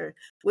scripture,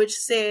 which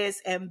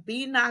says, and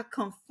be not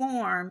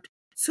conformed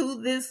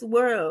to this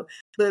world,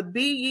 but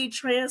be ye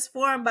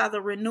transformed by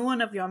the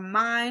renewing of your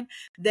mind,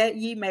 that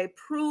you may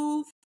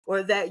prove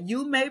what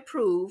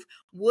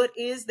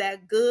is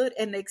that good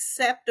and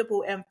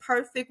acceptable and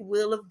perfect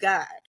will of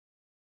God.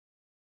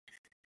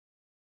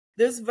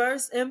 This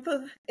verse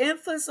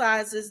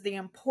emphasizes the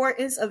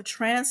importance of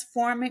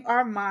transforming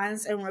our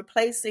minds and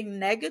replacing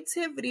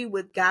negativity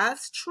with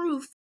God's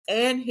truth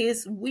and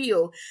his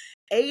will,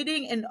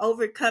 aiding in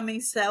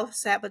overcoming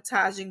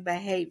self-sabotaging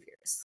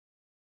behaviors.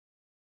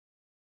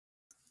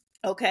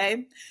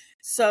 Okay,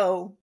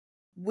 so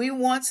we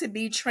want to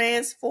be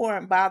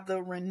transformed by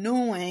the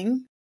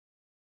renewing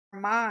our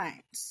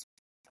minds.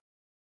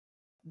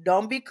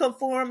 Don't be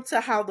conformed to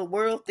how the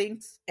world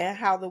thinks and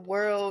how the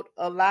world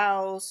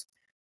allows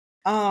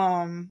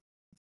and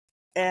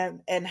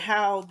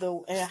how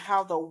the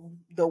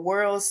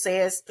world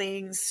says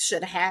things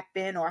should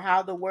happen, or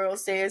how the world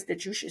says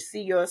that you should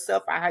see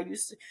yourself, or how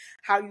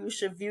you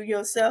should view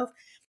yourself.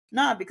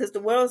 No, because the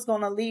world's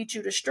going to lead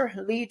you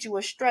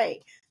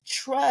astray.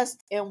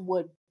 Trust in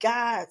what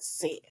God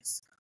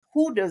says.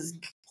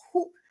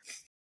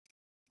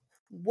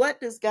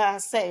 What does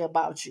God say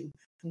about you?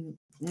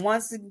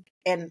 Once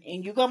and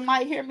you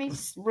might hear me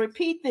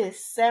repeat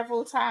this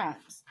several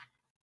times,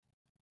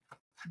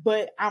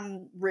 but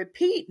I'm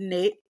repeating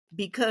it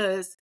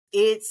because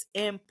it's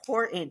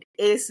important.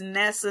 It's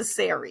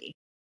necessary.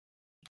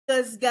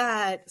 Does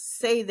God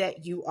say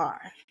that you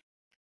are?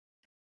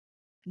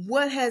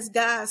 What has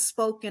God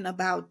spoken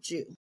about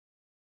you?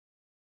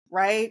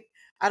 Right?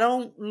 I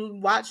don't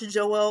watch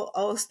Joel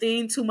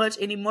Osteen too much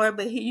anymore,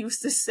 but he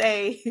used to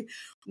say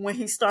when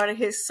he started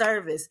his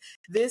service,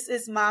 this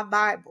is my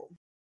Bible.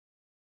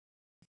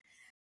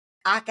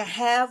 I can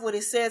have what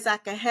it says I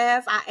can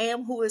have. I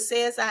am who it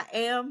says I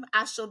am.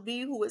 I shall be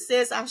who it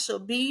says I shall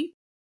be.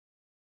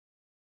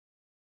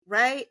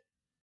 Right?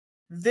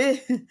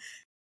 It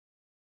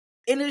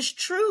is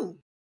true.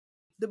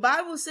 The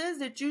Bible says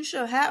that you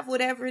shall have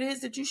whatever it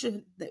is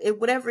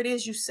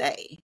you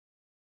say.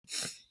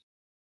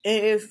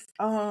 If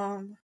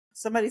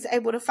somebody's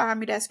able to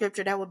find me that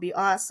scripture, that would be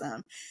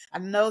awesome. I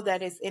know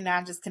that it's in,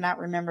 I just cannot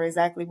remember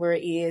exactly where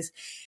it is.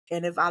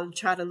 And if I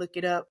try to look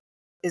it up,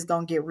 it's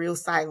gonna get real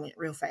silent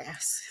real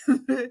fast.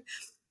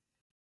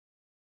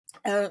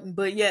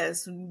 But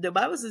yes, the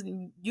Bible says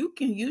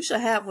you shall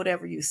have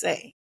whatever you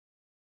say.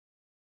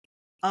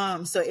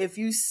 So if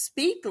you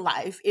speak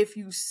life, if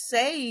you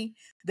say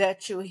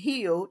that you're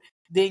healed,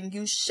 then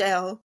you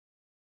shall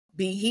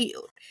be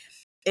healed.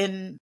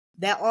 And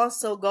that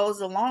also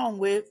goes along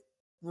with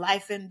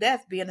life and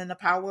death being in the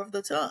power of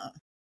the tongue.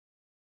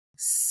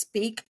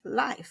 Speak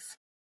life.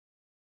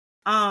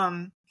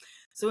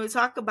 So we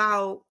talk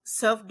about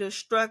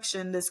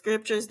self-destruction, the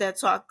scriptures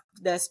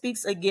that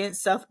speaks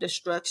against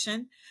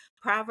self-destruction.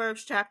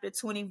 Proverbs chapter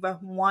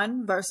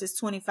 21, verses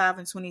 25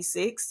 and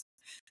 26.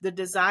 The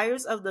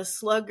desires of the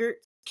sluggard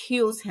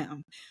kills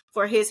him,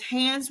 for his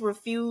hands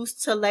refuse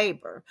to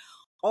labor.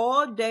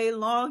 All day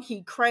long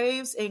he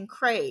craves and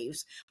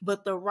craves,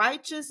 but the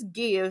righteous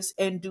give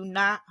and do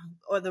not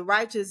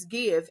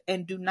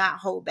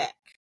hold back.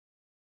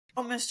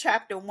 Romans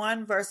chapter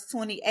 1 verse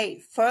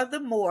 28.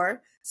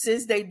 Furthermore,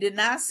 since they did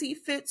not see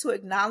fit to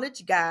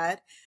acknowledge God,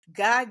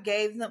 God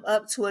gave them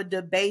up to a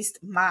debased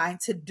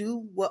mind to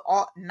do what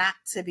ought not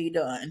to be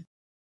done.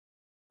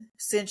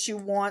 Since you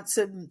want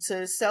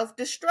to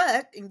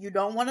self-destruct and you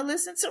don't want to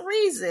listen to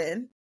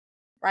reason,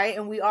 right?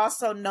 And we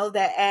also know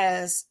that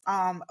as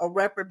a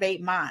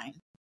reprobate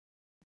mind.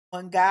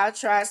 When God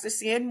tries to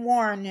send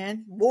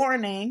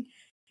warning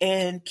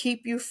and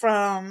keep you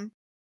from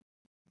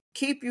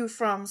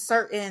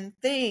certain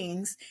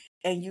things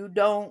and you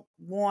don't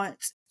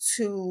want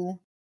to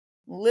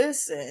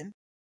listen,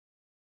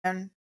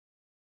 and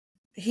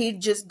he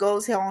just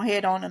goes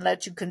head on and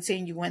let you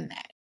continue in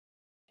that,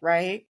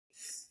 right?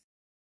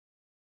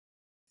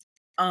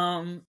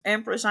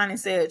 Empress Shani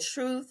said,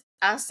 truth,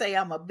 I say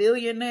I'm a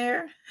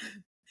billionaire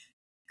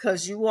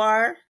because you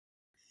are.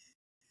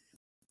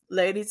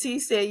 Lady T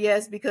said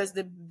yes, because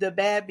the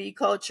bad bee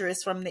culture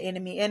is from the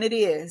enemy, and it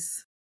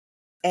is.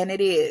 And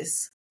it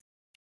is.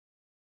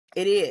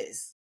 It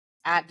is.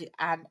 I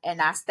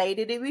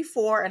stated it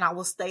before, and I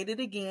will state it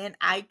again.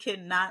 I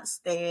cannot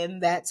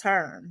stand that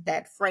term,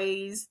 that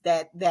phrase,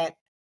 that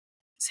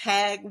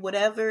tag,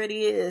 whatever it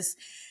is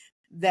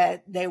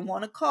that they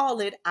want to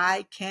call it.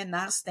 I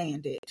cannot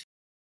stand it.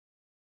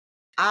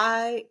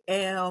 I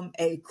am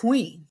a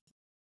queen.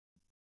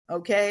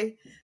 Okay?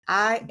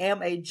 I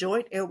am a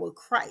joint heir with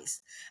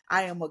Christ.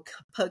 I am a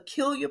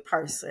peculiar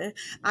person.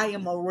 I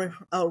am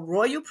a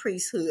royal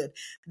priesthood.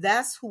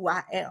 That's who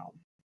I am.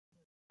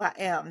 I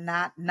am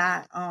not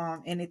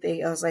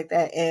anything else like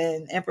that.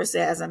 And Empress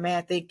said, as a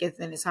man thinketh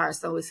in his heart,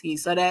 so is he.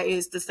 So that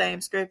is the same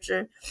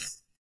scripture.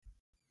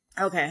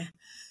 Okay.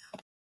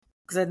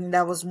 Because I think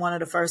that was one of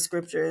the first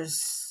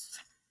scriptures.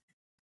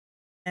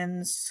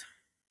 And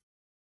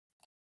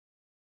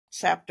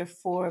chapter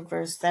 4,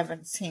 verse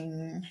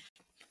 17.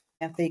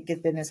 And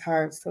thinketh in his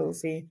heart, so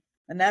is he.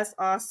 And that's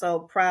also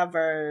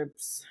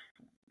Proverbs.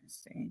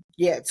 Let's see.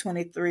 Yeah,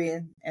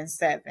 23 and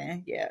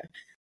 7. Yeah.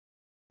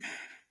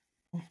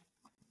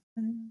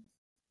 I'm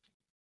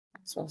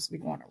supposed to be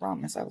going to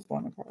Romans. I was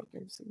going to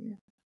Proverbs. Yeah.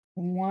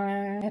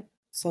 One.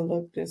 So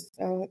look this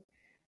up.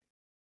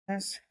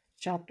 That's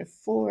chapter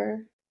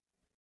 4.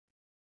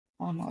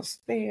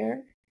 Almost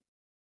there.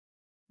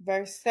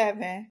 Verse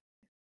 7.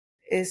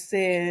 It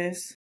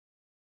says,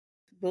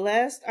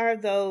 blessed are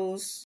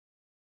those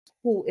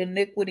whose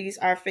iniquities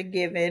are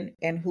forgiven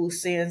and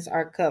whose sins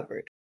are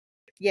covered.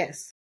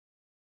 Yes.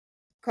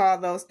 Call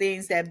those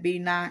things that be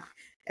not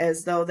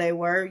as though they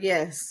were.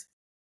 Yes.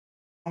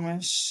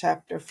 Romans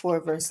chapter 4,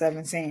 verse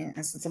 17.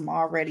 And since I'm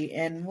already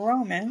in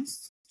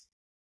Romans,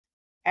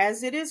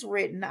 as it is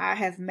written, I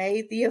have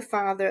made thee a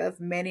father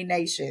of many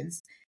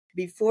nations,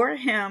 before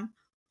him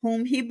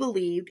whom he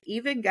believed,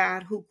 even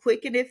God, who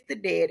quickeneth the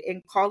dead,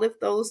 and calleth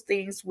those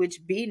things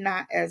which be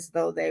not as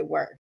though they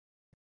were.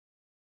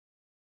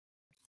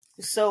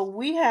 So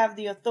we have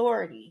the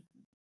authority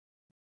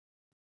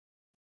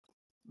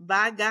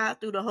by God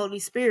through the Holy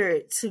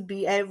Spirit to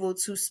be able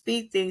to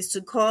speak things,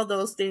 to call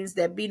those things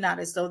that be not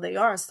as though they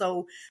are.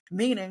 So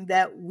meaning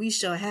that we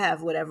shall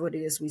have whatever it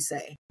is we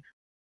say,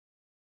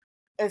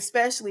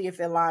 especially if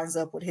it lines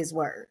up with his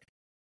word,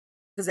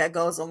 because that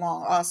goes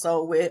along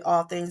also with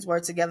all things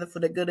work together for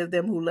the good of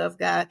them who love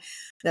God,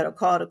 that are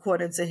called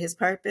according to his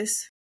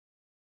purpose.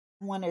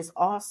 One is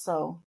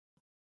also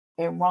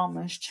in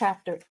Romans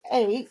chapter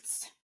 8,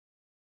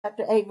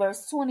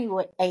 verse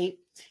 28.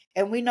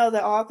 And we know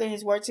that all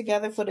things work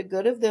together for the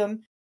good of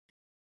them,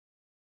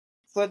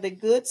 for the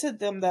good to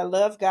them that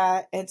love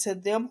God, and to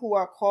them who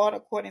are called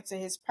according to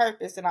his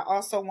purpose. And I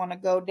also want to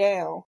go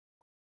down.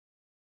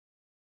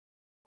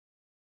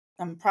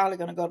 I'm probably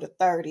going to go to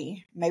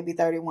 30, maybe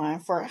 31.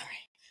 For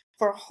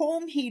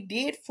whom he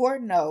did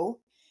foreknow,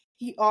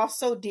 he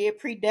also did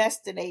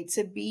predestinate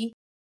to be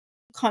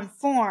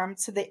conformed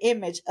to the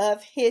image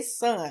of his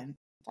Son,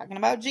 talking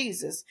about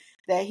Jesus,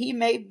 that he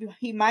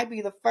might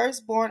be the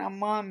firstborn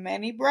among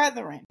many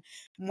brethren.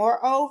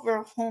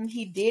 Moreover, whom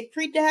he did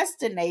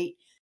predestinate,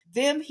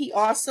 them he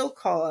also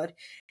called,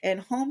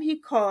 and whom he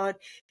called,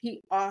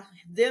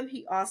 them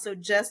he also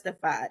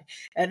justified,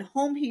 and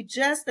whom he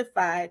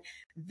justified,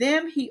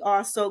 them he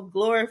also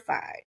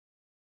glorified.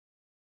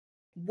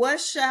 What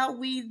shall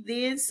we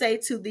then say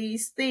to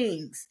these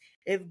things?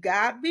 If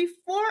God be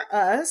for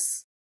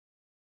us,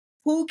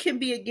 who can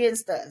be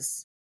against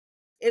us?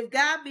 If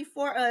God be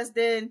for us,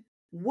 then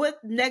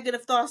what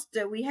negative thoughts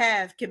that we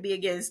have can be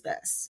against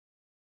us?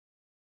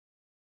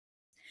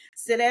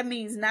 So that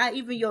means not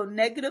even your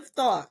negative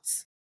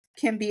thoughts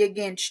can be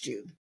against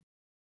you.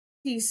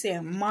 He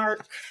said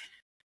Mark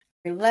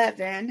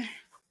 11,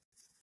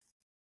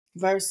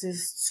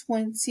 verses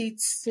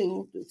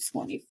 22 to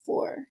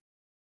 24.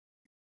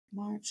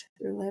 Mark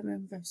chapter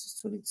 11, verses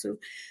 22.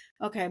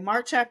 Okay,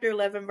 Mark chapter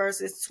 11,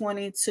 verses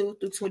 22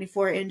 through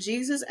 24. And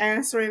Jesus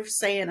answered,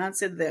 saying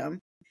unto them,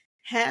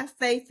 have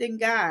faith in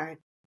God.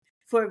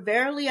 For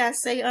verily I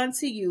say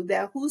unto you,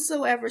 that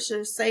whosoever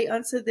shall say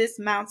unto this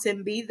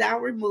mountain, Be thou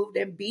removed,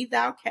 and be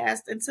thou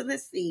cast into the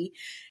sea,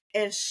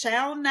 and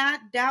shall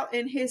not doubt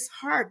in his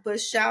heart,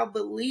 but shall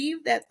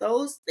believe that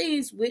those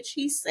things which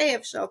he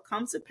saith shall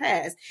come to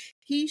pass,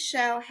 he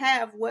shall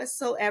have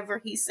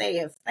whatsoever he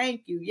saith.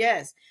 Thank you.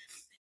 Yes.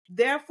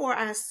 Therefore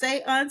I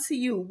say unto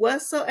you,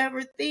 what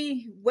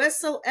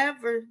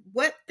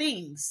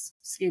things,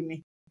 excuse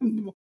me,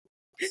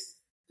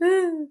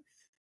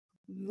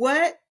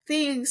 what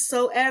things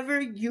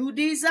soever you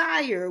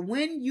desire,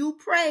 when you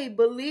pray,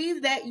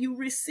 believe that you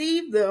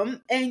receive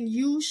them, and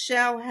you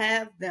shall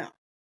have them.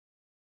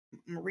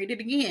 I'm gonna read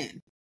it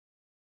again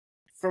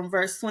from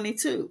verse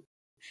 22.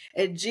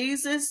 And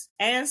Jesus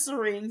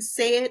answering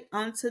said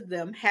unto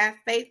them, Have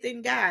faith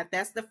in God.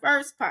 That's the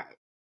first part,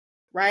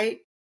 right?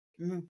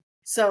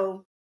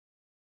 So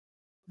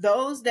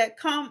those that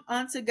come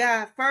unto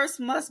God first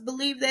must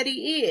believe that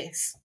he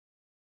is.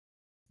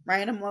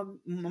 Right? I'm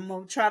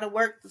gonna try to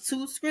work the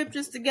two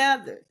scriptures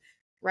together.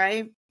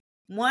 Right?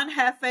 One,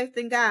 have faith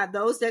in God.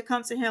 Those that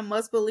come to him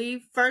must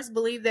first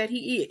believe that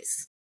he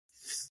is.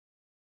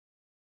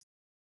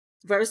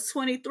 Verse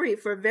 23,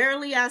 For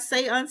verily I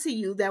say unto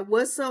you, that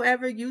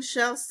whatsoever you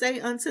shall say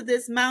unto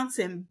this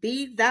mountain,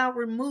 Be thou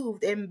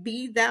removed, and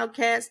be thou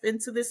cast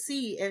into the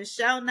sea, and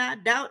shall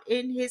not doubt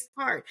in his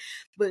heart,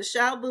 but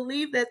shall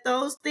believe that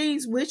those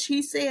things which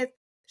he saith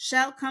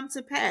shall come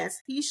to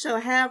pass, he shall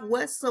have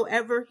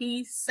whatsoever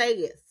he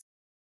saith.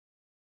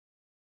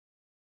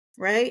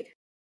 Right?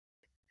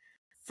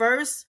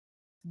 First,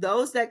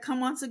 those that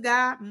come unto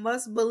God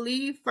must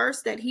believe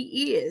first that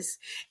he is,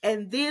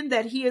 and then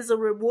that he is a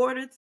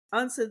rewarder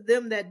unto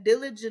them that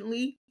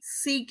diligently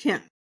seek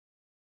him.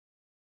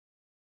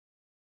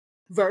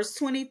 Verse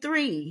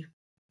 23,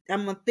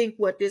 I'm going to think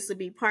what this would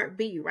be, part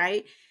B,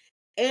 right?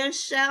 And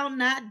shall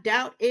not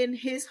doubt in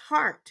his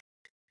heart,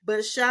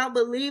 but shall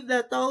believe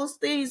that those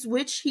things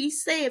which he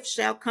saith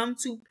shall come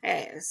to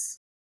pass.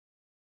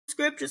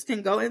 Scriptures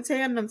can go in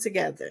tandem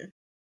together.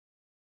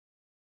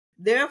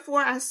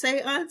 Therefore I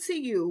say unto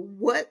you,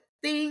 what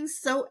things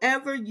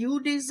soever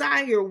you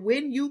desire,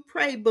 when you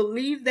pray,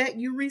 believe that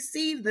you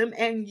receive them,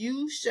 and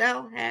you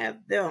shall have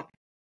them.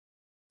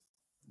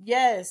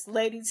 Yes,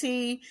 Lady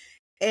T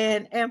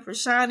and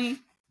Empress Shani,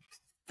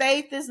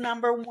 faith is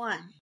number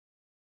one.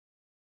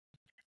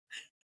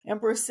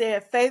 Empress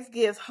said, faith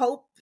gives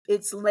hope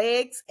its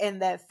legs,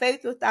 and that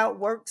faith is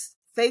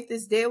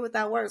dead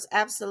without works.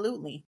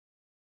 Absolutely.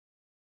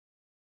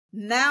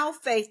 Now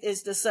faith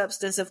is the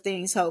substance of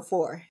things hoped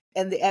for,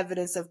 and the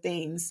evidence of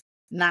things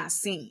not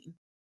seen.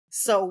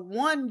 So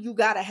one, you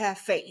got to have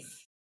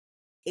faith.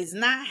 It's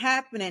not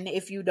happening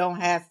if you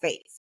don't have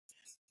faith.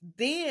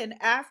 Then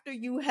after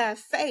you have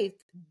faith,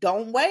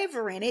 don't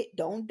waver in it.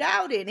 Don't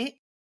doubt in it,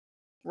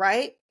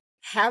 right?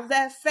 Have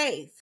that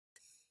faith.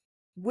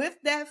 With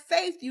that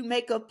faith, you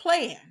make a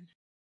plan.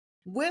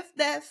 With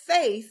that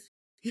faith,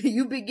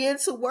 you begin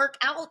to work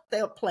out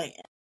the plan.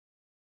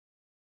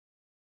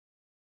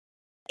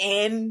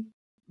 And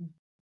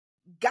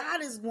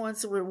God is going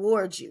to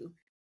reward you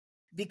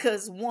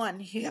because one,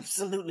 he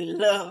absolutely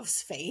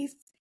loves faith.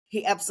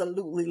 He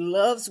absolutely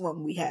loves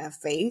when we have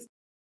faith.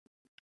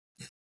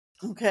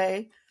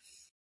 Okay.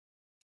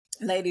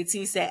 Lady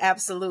T said,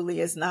 absolutely,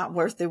 it's not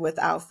worth it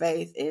without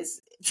faith.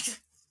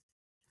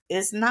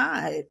 It's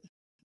not.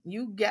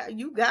 You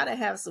got to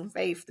have some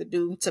faith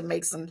to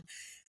make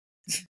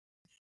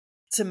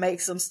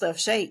some stuff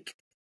shake.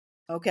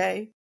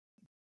 Okay.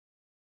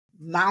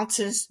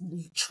 Mountains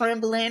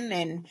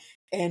trembling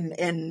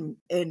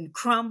and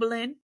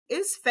crumbling.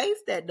 It's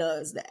faith that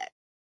does that.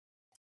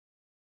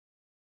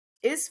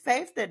 It's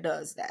faith that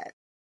does that.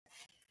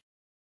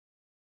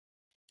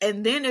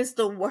 And then it's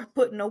the work,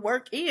 putting the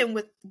work in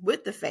with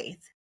the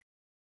faith.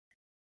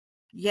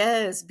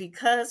 Yes,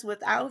 because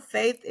without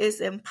faith it's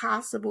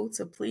impossible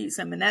to please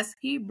him. And that's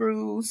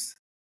Hebrews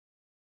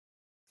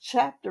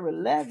chapter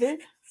 11,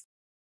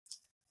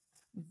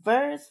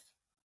 verse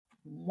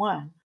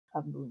 1,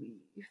 I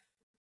believe.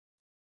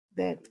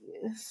 That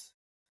is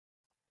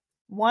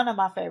one of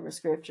my favorite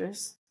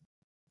scriptures.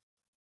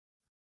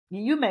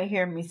 You may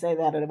hear me say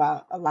that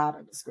about a lot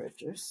of the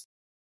scriptures.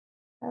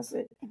 That's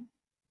it.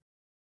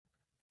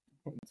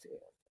 That's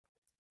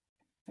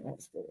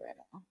it right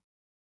now.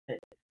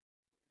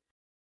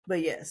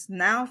 But yes,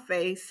 now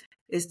faith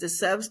is the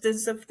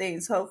substance of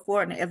things hoped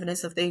for and the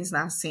evidence of things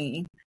not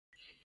seen.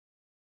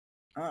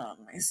 Let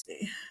me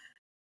see.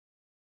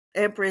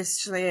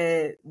 Empress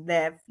said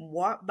that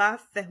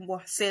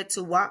said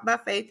to walk by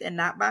faith and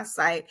not by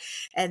sight,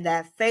 and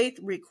that faith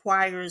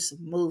requires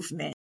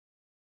movement.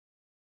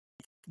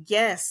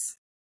 Yes.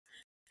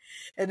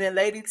 And then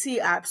Lady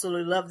T, I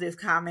absolutely love this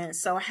comment.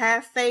 So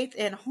have faith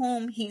in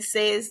whom he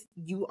says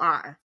you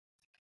are.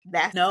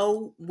 That's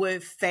know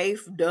what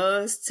faith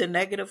does to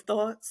negative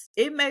thoughts.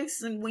 It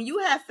makes, when you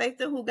have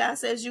faith in who God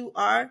says you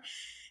are,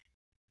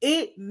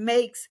 it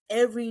makes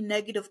every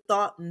negative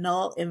thought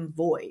null and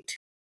void.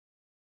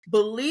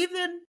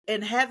 Believing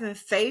and having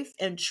faith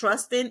and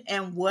trusting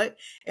in what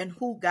and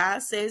who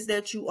God says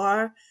that you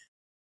are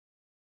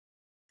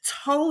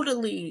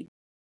totally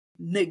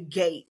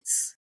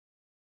negates,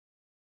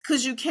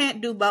 because you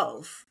can't do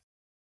both.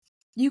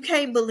 You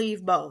can't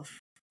believe both.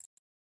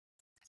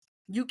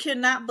 You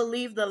cannot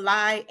believe the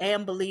lie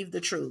and believe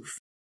the truth.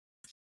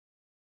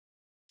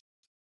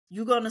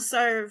 You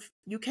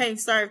can't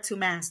serve two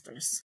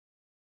masters.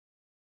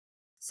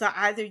 So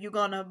either you're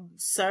going to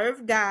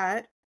serve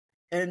God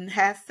and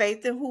have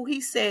faith in who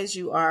he says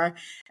you are,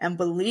 and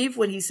believe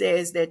what he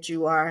says that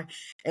you are,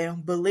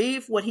 and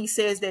believe what he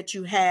says that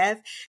you have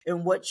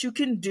and what you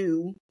can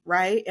do,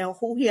 right? And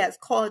who he has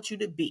called you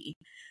to be.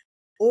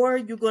 Or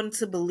you're going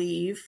to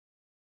believe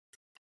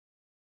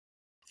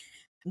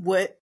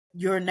what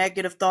your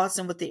negative thoughts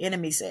and what the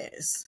enemy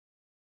says,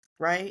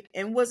 right?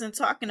 And wasn't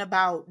talking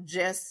about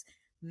just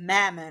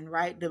mammon,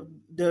 right?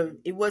 The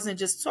it wasn't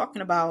just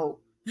talking about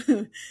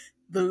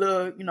the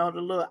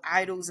little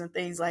idols and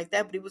things like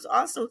that, but it was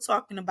also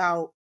talking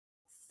about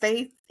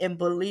faith and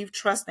belief,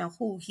 trust in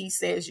who he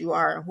says you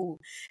are, and who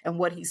and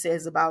what he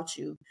says about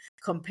you,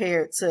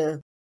 compared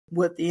to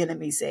what the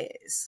enemy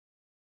says.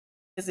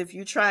 Because if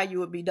you try, you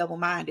would be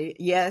double-minded.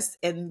 Yes,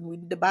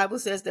 and the Bible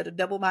says that a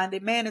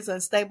double-minded man is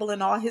unstable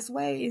in all his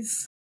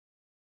ways.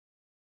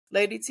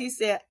 Lady T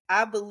said,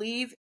 I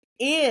believe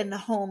in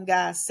whom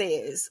God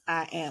says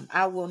I am.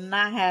 I will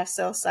not have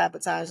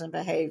self-sabotaging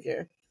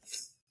behavior.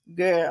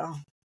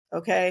 Girl,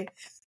 okay?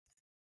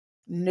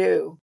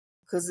 No,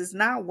 because it's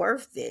not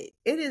worth it.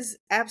 It is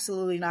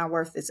absolutely not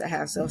worth it to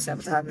have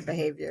self-sabotaging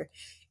behavior.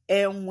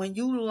 And when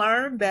you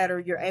learn better,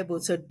 you're able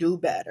to do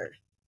better.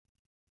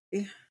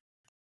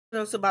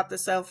 Notes about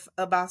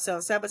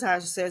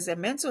self-sabotage says that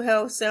mental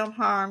health,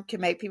 self-harm can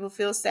make people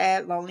feel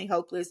sad, lonely,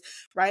 hopeless,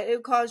 right?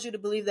 It causes you to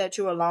believe that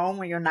you're alone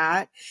when you're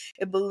not.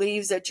 It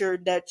believes that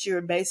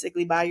you're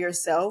basically by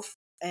yourself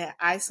and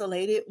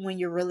isolated when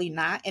you're really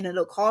not. And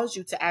it'll cause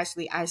you to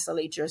actually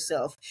isolate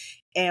yourself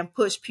and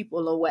push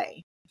people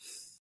away.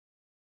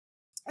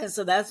 And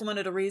so that's one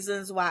of the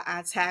reasons why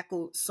I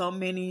tackled so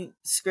many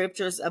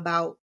scriptures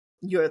about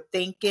your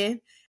thinking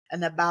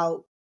and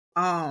about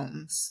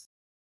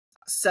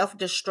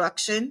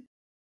self-destruction,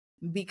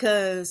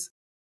 because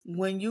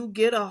when you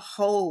get a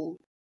hold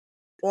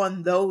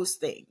on those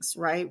things,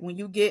 right? When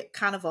you get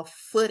kind of a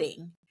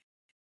footing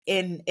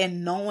in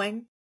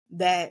knowing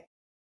that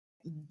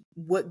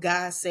what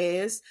God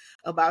says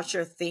about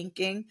your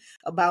thinking,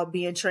 about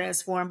being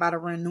transformed by the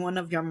renewing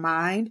of your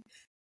mind,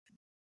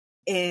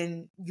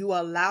 and you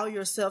allow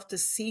yourself to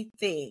see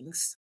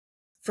things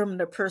from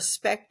the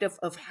perspective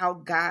of how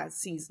God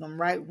sees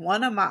them, right?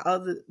 One of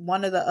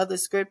the other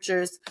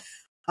scriptures,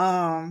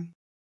 and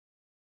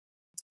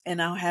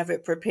I'll have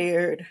it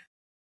prepared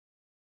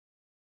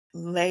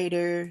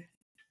later,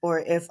 or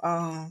if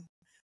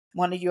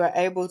one of you are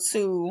able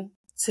to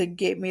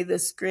get me the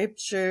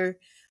scripture,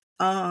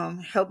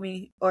 help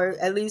me, or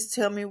at least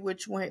tell me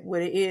which one,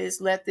 what it is.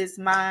 Let this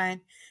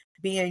mind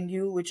be in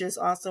you, which is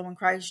also in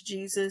Christ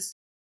Jesus.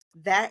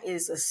 That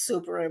is a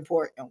super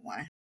important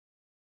one.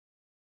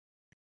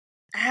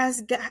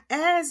 Ask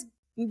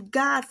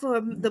God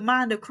for the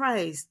mind of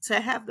Christ, to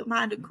have the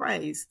mind of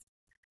Christ.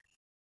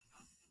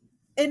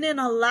 And then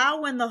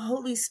allowing the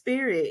Holy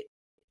Spirit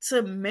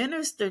to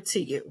minister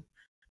to you.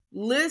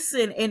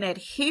 Listen and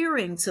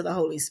adhering to the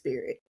Holy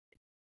Spirit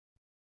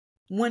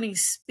when he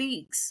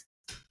speaks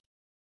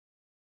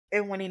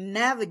and when he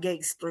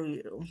navigates through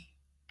you.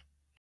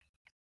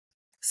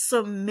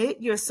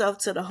 Submit yourself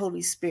to the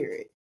Holy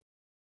Spirit.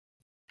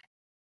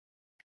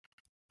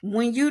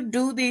 When you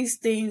do these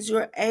things,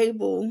 you're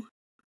able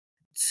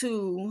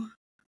to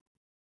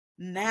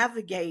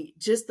navigate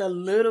just a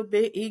little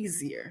bit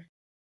easier,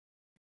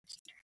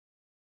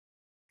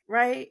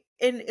 right?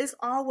 And it's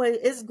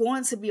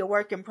going to be a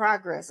work in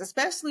progress,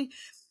 especially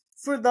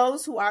for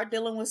those who are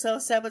dealing with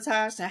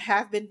self-sabotage and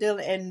have been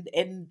dealing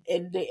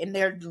and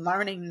they're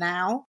learning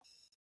now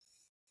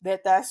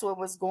that that's what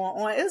was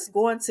going on. It's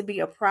going to be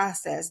a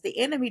process. The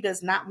enemy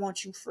does not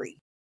want you free.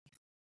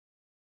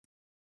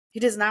 He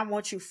does not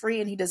want you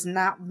free, and he does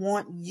not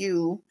want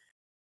you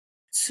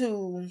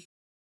to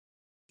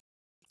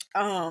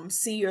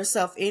see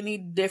yourself any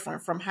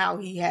different from how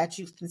he had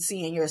you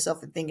seeing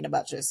yourself and thinking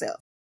about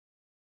yourself.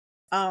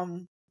 I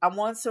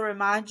want to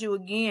remind you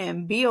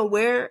again, be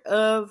aware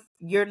of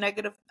your own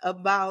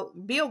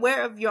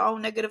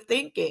negative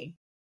thinking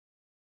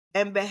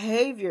and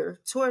behavior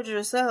towards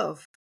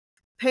yourself.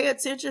 Pay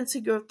attention to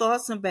your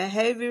thoughts and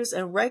behaviors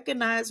and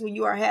recognize when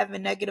you are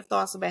having negative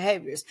thoughts and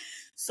behaviors.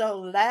 So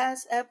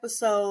last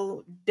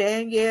episode,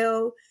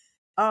 Danielle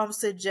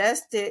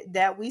suggested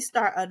that we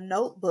start a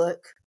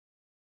notebook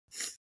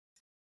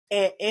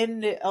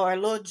and or a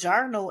little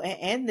journal, and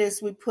in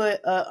this we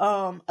put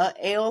a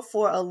L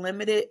for a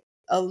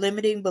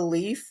limiting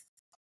belief,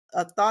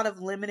 a thought of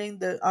limiting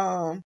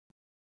the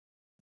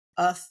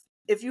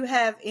if you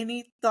have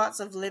any thoughts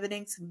of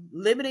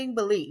limiting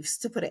beliefs,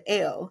 to put an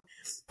L.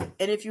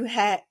 And if you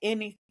had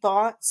any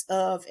thoughts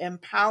of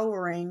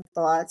empowering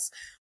thoughts,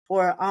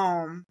 or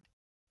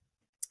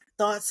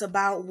thoughts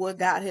about what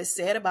God has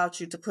said about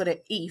you, to put an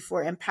E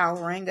for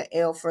empowering, a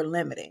L for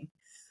limiting,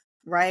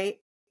 right?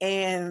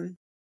 And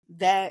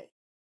that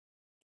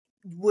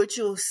what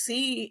you'll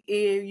see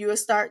is you'll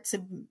start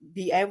to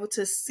be able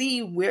to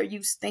see where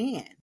you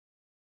stand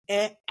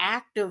and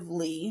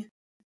actively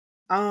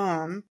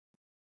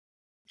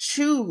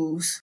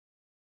choose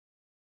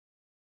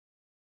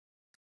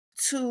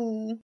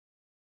to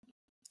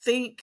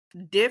think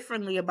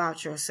differently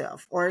about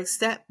yourself or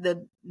accept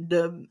the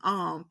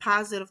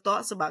positive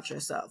thoughts about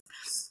yourself.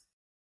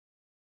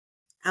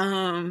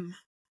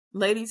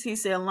 Lady T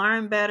said,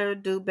 learn better,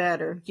 do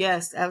better.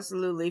 Yes,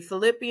 absolutely.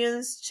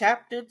 Philippians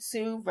chapter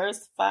 2,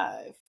 verse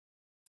 5.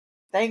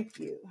 Thank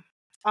you.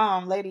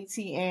 Lady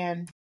T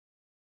and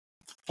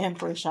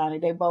Empress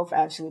Shani, they both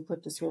actually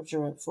put the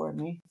scripture up for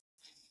me.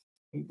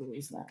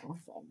 Hebrews 9, I'll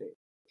find it.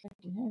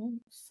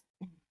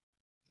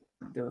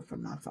 Do it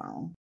from my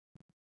phone.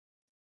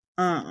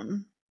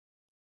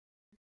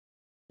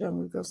 Let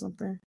me go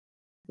something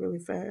really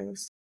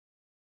fast.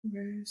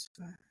 Verse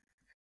 5.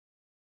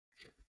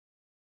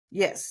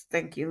 Yes,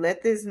 thank you.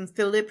 Let this in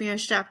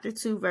Philippians chapter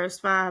 2, verse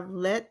 5.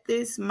 Let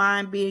this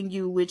mind be in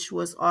you, which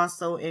was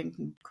also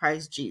in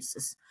Christ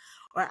Jesus.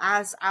 Or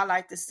as I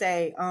like to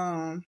say,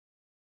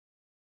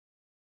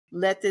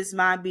 let this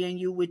mind be in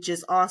you, which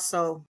is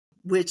also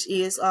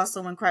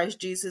in Christ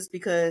Jesus,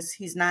 because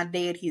he's not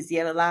dead, he's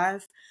yet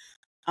alive.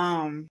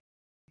 And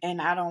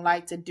I don't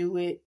like to do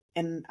it,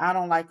 and I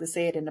don't like to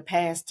say it in the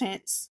past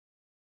tense.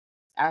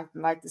 I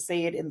like to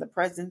say it in the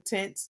present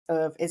tense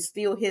of it's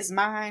still his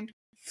mind.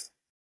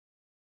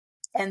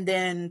 And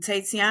then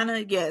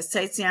Tatiana, yes,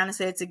 Tatiana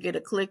said to get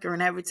a clicker,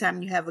 and every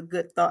time you have a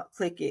good thought,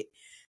 click it.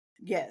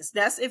 Yes,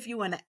 that's if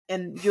you and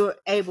you're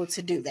able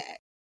to do that.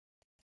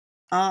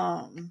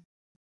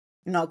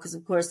 Because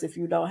of course, if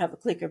you don't have a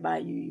clicker by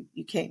you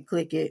can't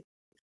click it.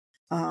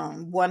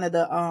 One of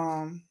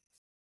the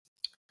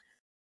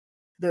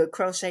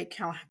crochet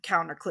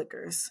counter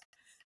clickers.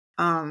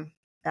 I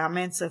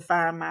meant to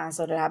find mine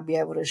so that I'll be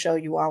able to show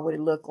you all what it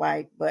looked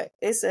like, but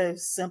it's a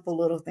simple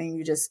little thing.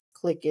 You just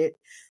click it,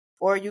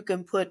 or you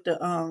can put the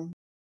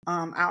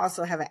I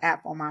also have an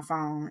app on my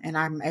phone, and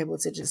I'm able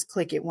to just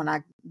click it when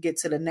I get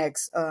to the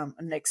next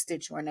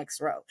stitch or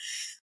next row.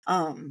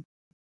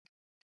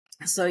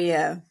 So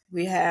yeah,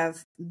 we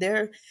have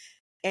there,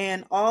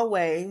 and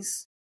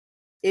always,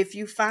 if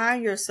you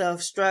find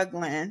yourself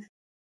struggling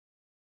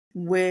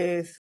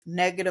with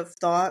negative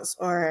thoughts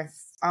or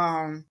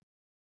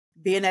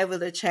being able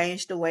to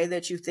change the way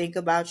that you think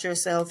about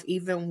yourself,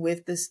 even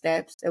with the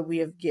steps that we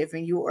have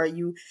given you, or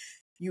you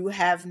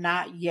have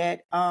not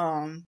yet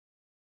found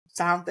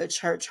the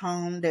church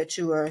home that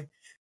you are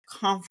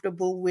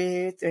comfortable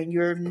with, and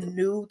you're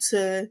new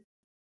to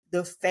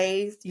the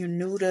faith, you're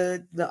new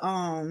to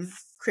the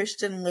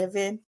Christian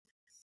living,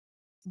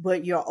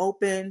 but you're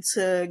open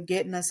to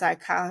getting a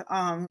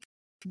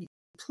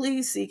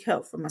please seek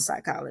help from a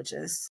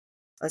psychologist,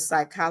 a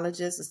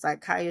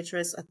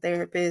psychiatrist, a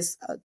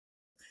therapist,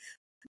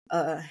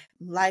 a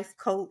life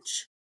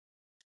coach,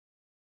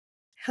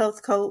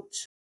 health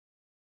coach.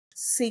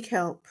 Seek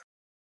help.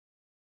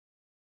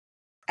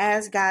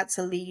 Ask God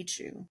to lead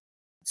you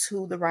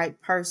to the right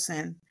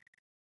person,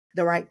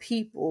 the right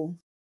people,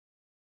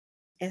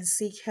 and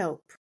seek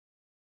help.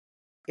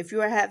 If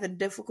you are having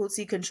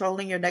difficulty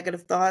controlling your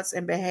negative thoughts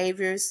and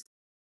behaviors,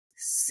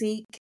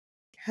 seek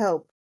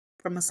help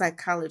from a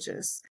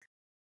psychologist.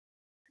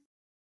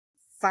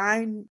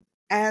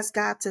 Ask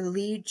God to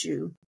lead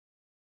you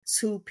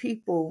to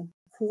people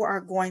who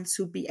are going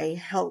to be a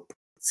help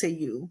to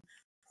you,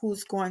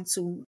 who's going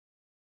to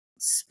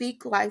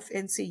speak life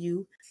into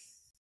you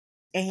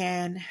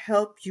and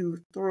help you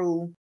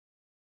through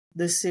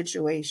the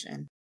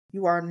situation.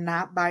 You are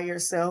not by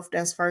yourself.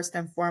 That's first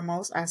and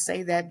foremost. I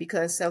say that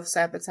because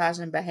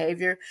self-sabotaging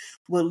behavior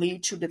will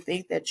lead you to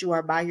think that you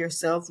are by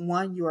yourself.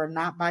 One, you are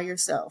not by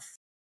yourself.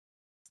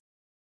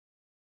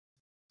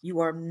 You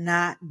are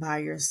not by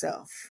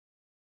yourself.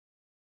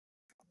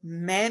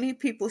 Many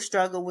people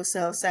struggle with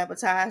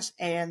self-sabotage,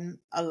 and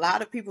a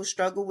lot of people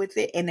struggle with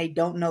it and they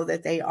don't know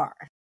that they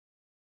are.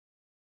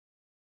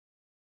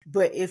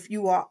 But if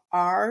you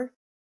are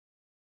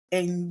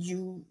and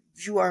you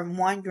are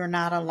one, you're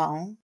not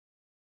alone.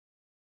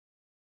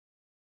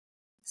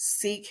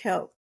 Seek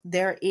help.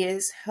 There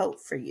is help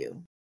for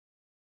you.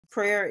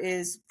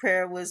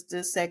 Prayer was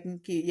the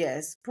second key.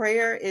 Yes,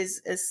 prayer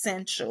is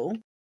essential.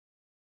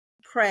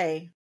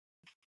 Pray.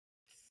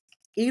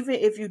 Even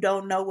if you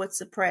don't know what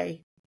to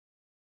pray,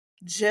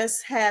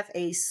 just have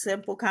a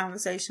simple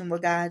conversation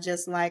with God,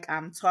 just like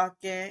I'm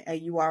talking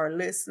and you are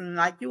listening,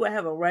 like you would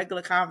have a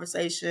regular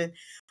conversation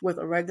with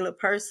a regular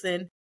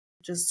person.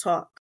 Just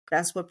talk.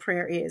 That's what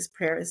prayer is.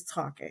 Prayer is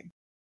talking.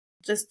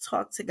 Just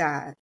talk to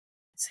God.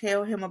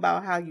 Tell him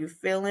about how you're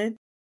feeling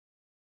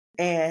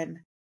and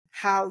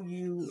how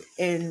you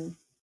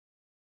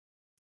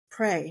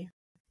pray,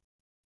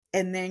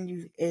 and then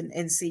you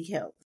and seek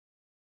help.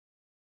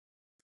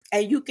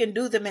 And you can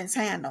do them in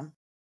tandem.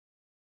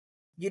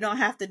 You don't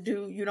have to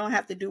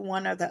do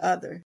one or the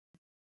other.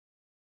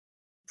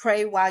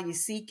 Pray while you're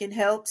seeking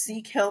help.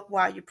 Seek help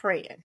while you're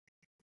praying.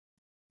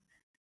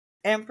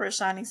 Empress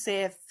Shani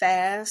said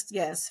fast.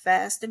 Yes,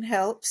 fasting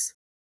helps.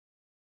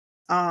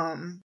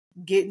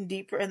 getting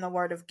deeper in the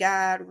word of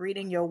God,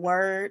 reading your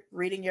word,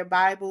 reading your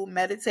Bible,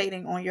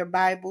 meditating on your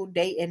Bible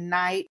day and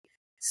night.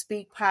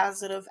 Speak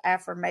positive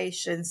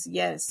affirmations.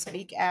 Yes,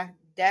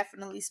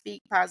 definitely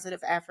speak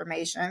positive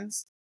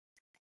affirmations.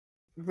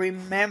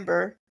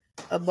 Remember,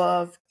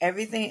 above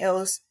everything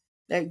else,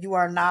 that you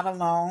are not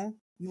alone.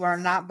 You are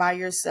not by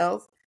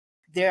yourself.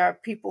 There are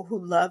people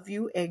who love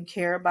you and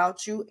care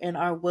about you and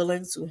are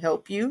willing to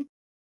help you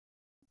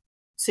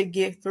to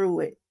get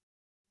through it.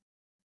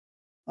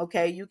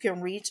 Okay, you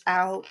can reach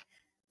out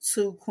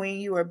to Queen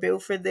You Are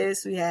Built for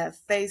This. We have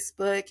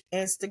Facebook,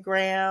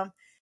 Instagram,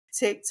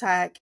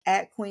 TikTok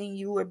at Queen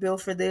You Are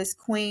Built for This.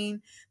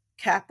 Queen,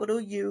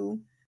 capital U,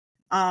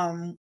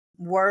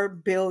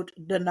 word built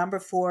the number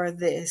for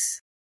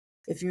this.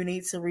 If you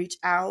need to reach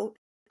out,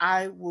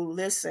 I will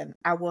listen.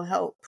 I will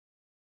help.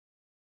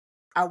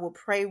 I will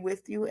pray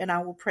with you and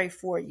I will pray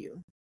for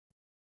you.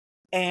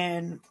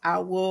 And I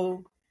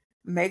will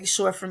make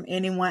sure from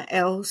anyone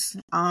else,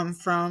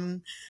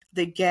 from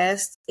the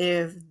guests,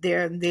 if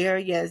they're there.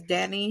 Yes,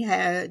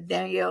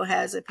 Danielle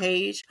has a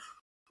page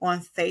on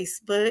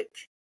Facebook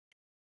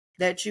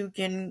that you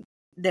can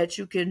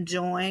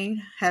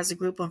join, has a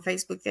group on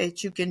Facebook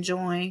that you can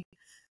join.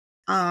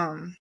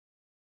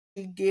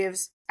 She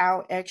gives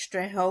out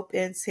extra help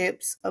and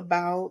tips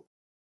about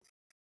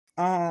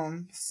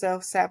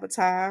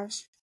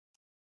self-sabotage,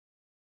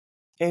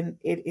 and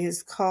it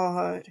is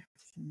called,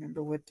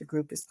 remember what the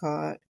group is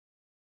called,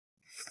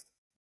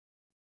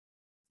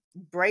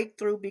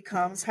 Breakthrough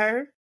Becomes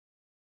Her,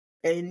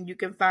 and you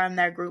can find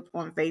that group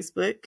on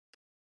Facebook.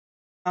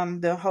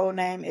 The whole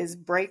name is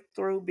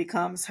Breakthrough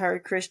Becomes Her,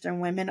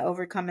 Christian Women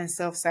Overcoming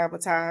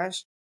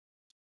Self-Sabotage.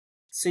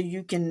 So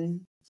you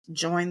can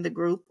join the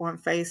group on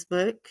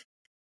Facebook.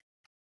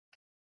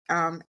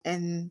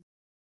 And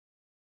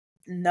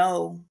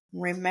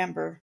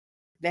remember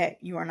that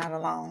you are not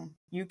alone.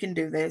 You can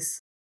do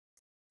this.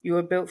 You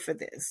are built for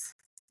this.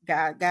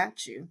 God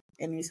got you,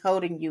 and He's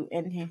holding you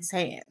in His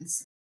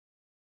hands.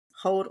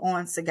 Hold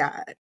on to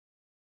God.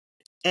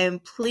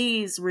 And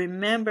please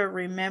remember,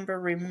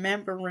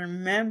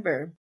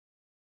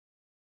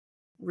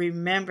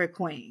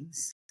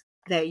 Queens,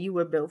 that you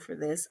were built for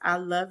this. I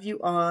love you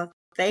all.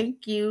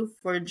 Thank you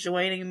for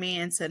joining me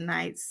in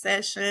tonight's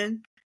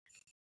session.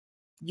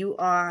 You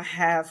all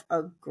have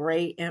a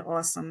great and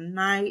awesome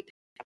night,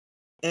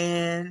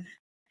 and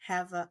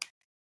have a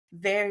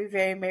very,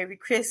 very Merry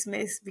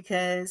Christmas,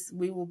 because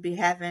we will be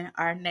having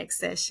our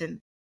next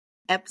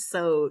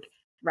episode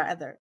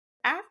rather,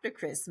 after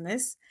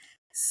Christmas.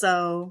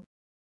 So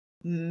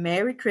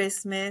Merry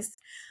Christmas.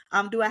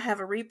 Do I have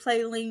a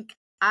replay link?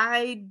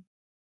 I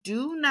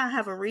do not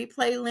have a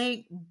replay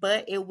link,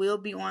 but it will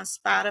be on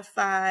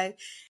Spotify.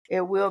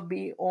 It will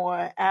be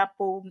on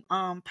Apple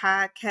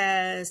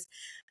Podcasts.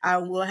 I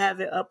will have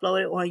it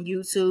uploaded on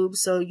YouTube,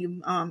 so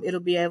it'll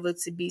be able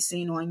to be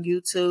seen on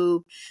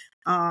YouTube.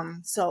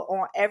 So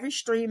on every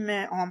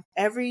streaming, on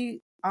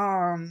every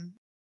app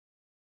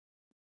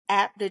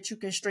that you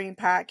can stream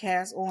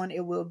podcasts on,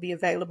 it will be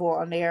available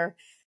on there.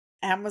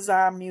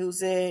 Amazon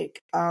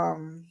Music,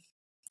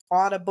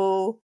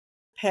 Audible,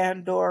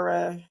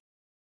 Pandora.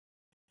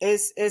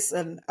 It's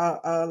a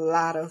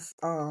lot of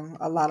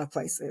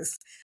places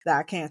that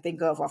I can't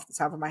think of off the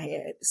top of my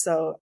head.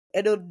 So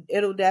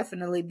it'll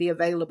definitely be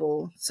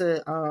available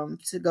to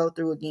go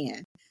through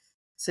again,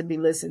 to be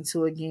listened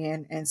to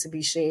again, and to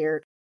be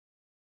shared.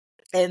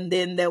 And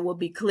then there will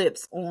be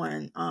clips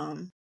on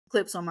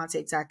my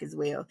TikTok as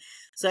well.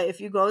 So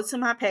if you go to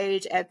my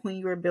page at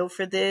Queen You Are Built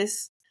for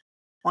This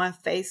on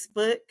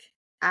Facebook,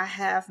 I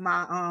have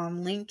my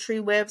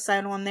Linktree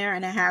website on there,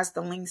 and it has the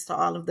links to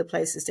all of the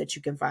places that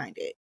you can find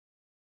it,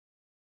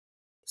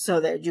 so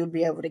that you'll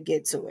be able to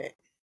get to it.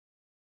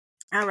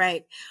 All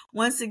right.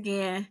 Once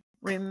again,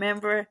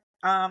 remember,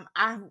 I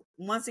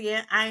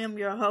am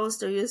your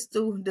host, or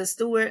the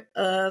steward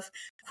of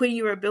Queen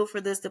You Are Built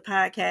for This, the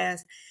podcast.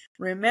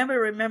 Remember,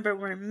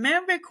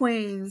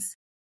 Queens,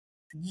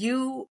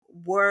 you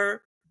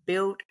were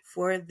built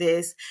for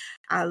this.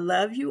 I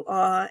love you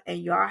all,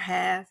 and y'all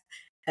have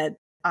an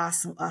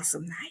awesome,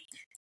 awesome night.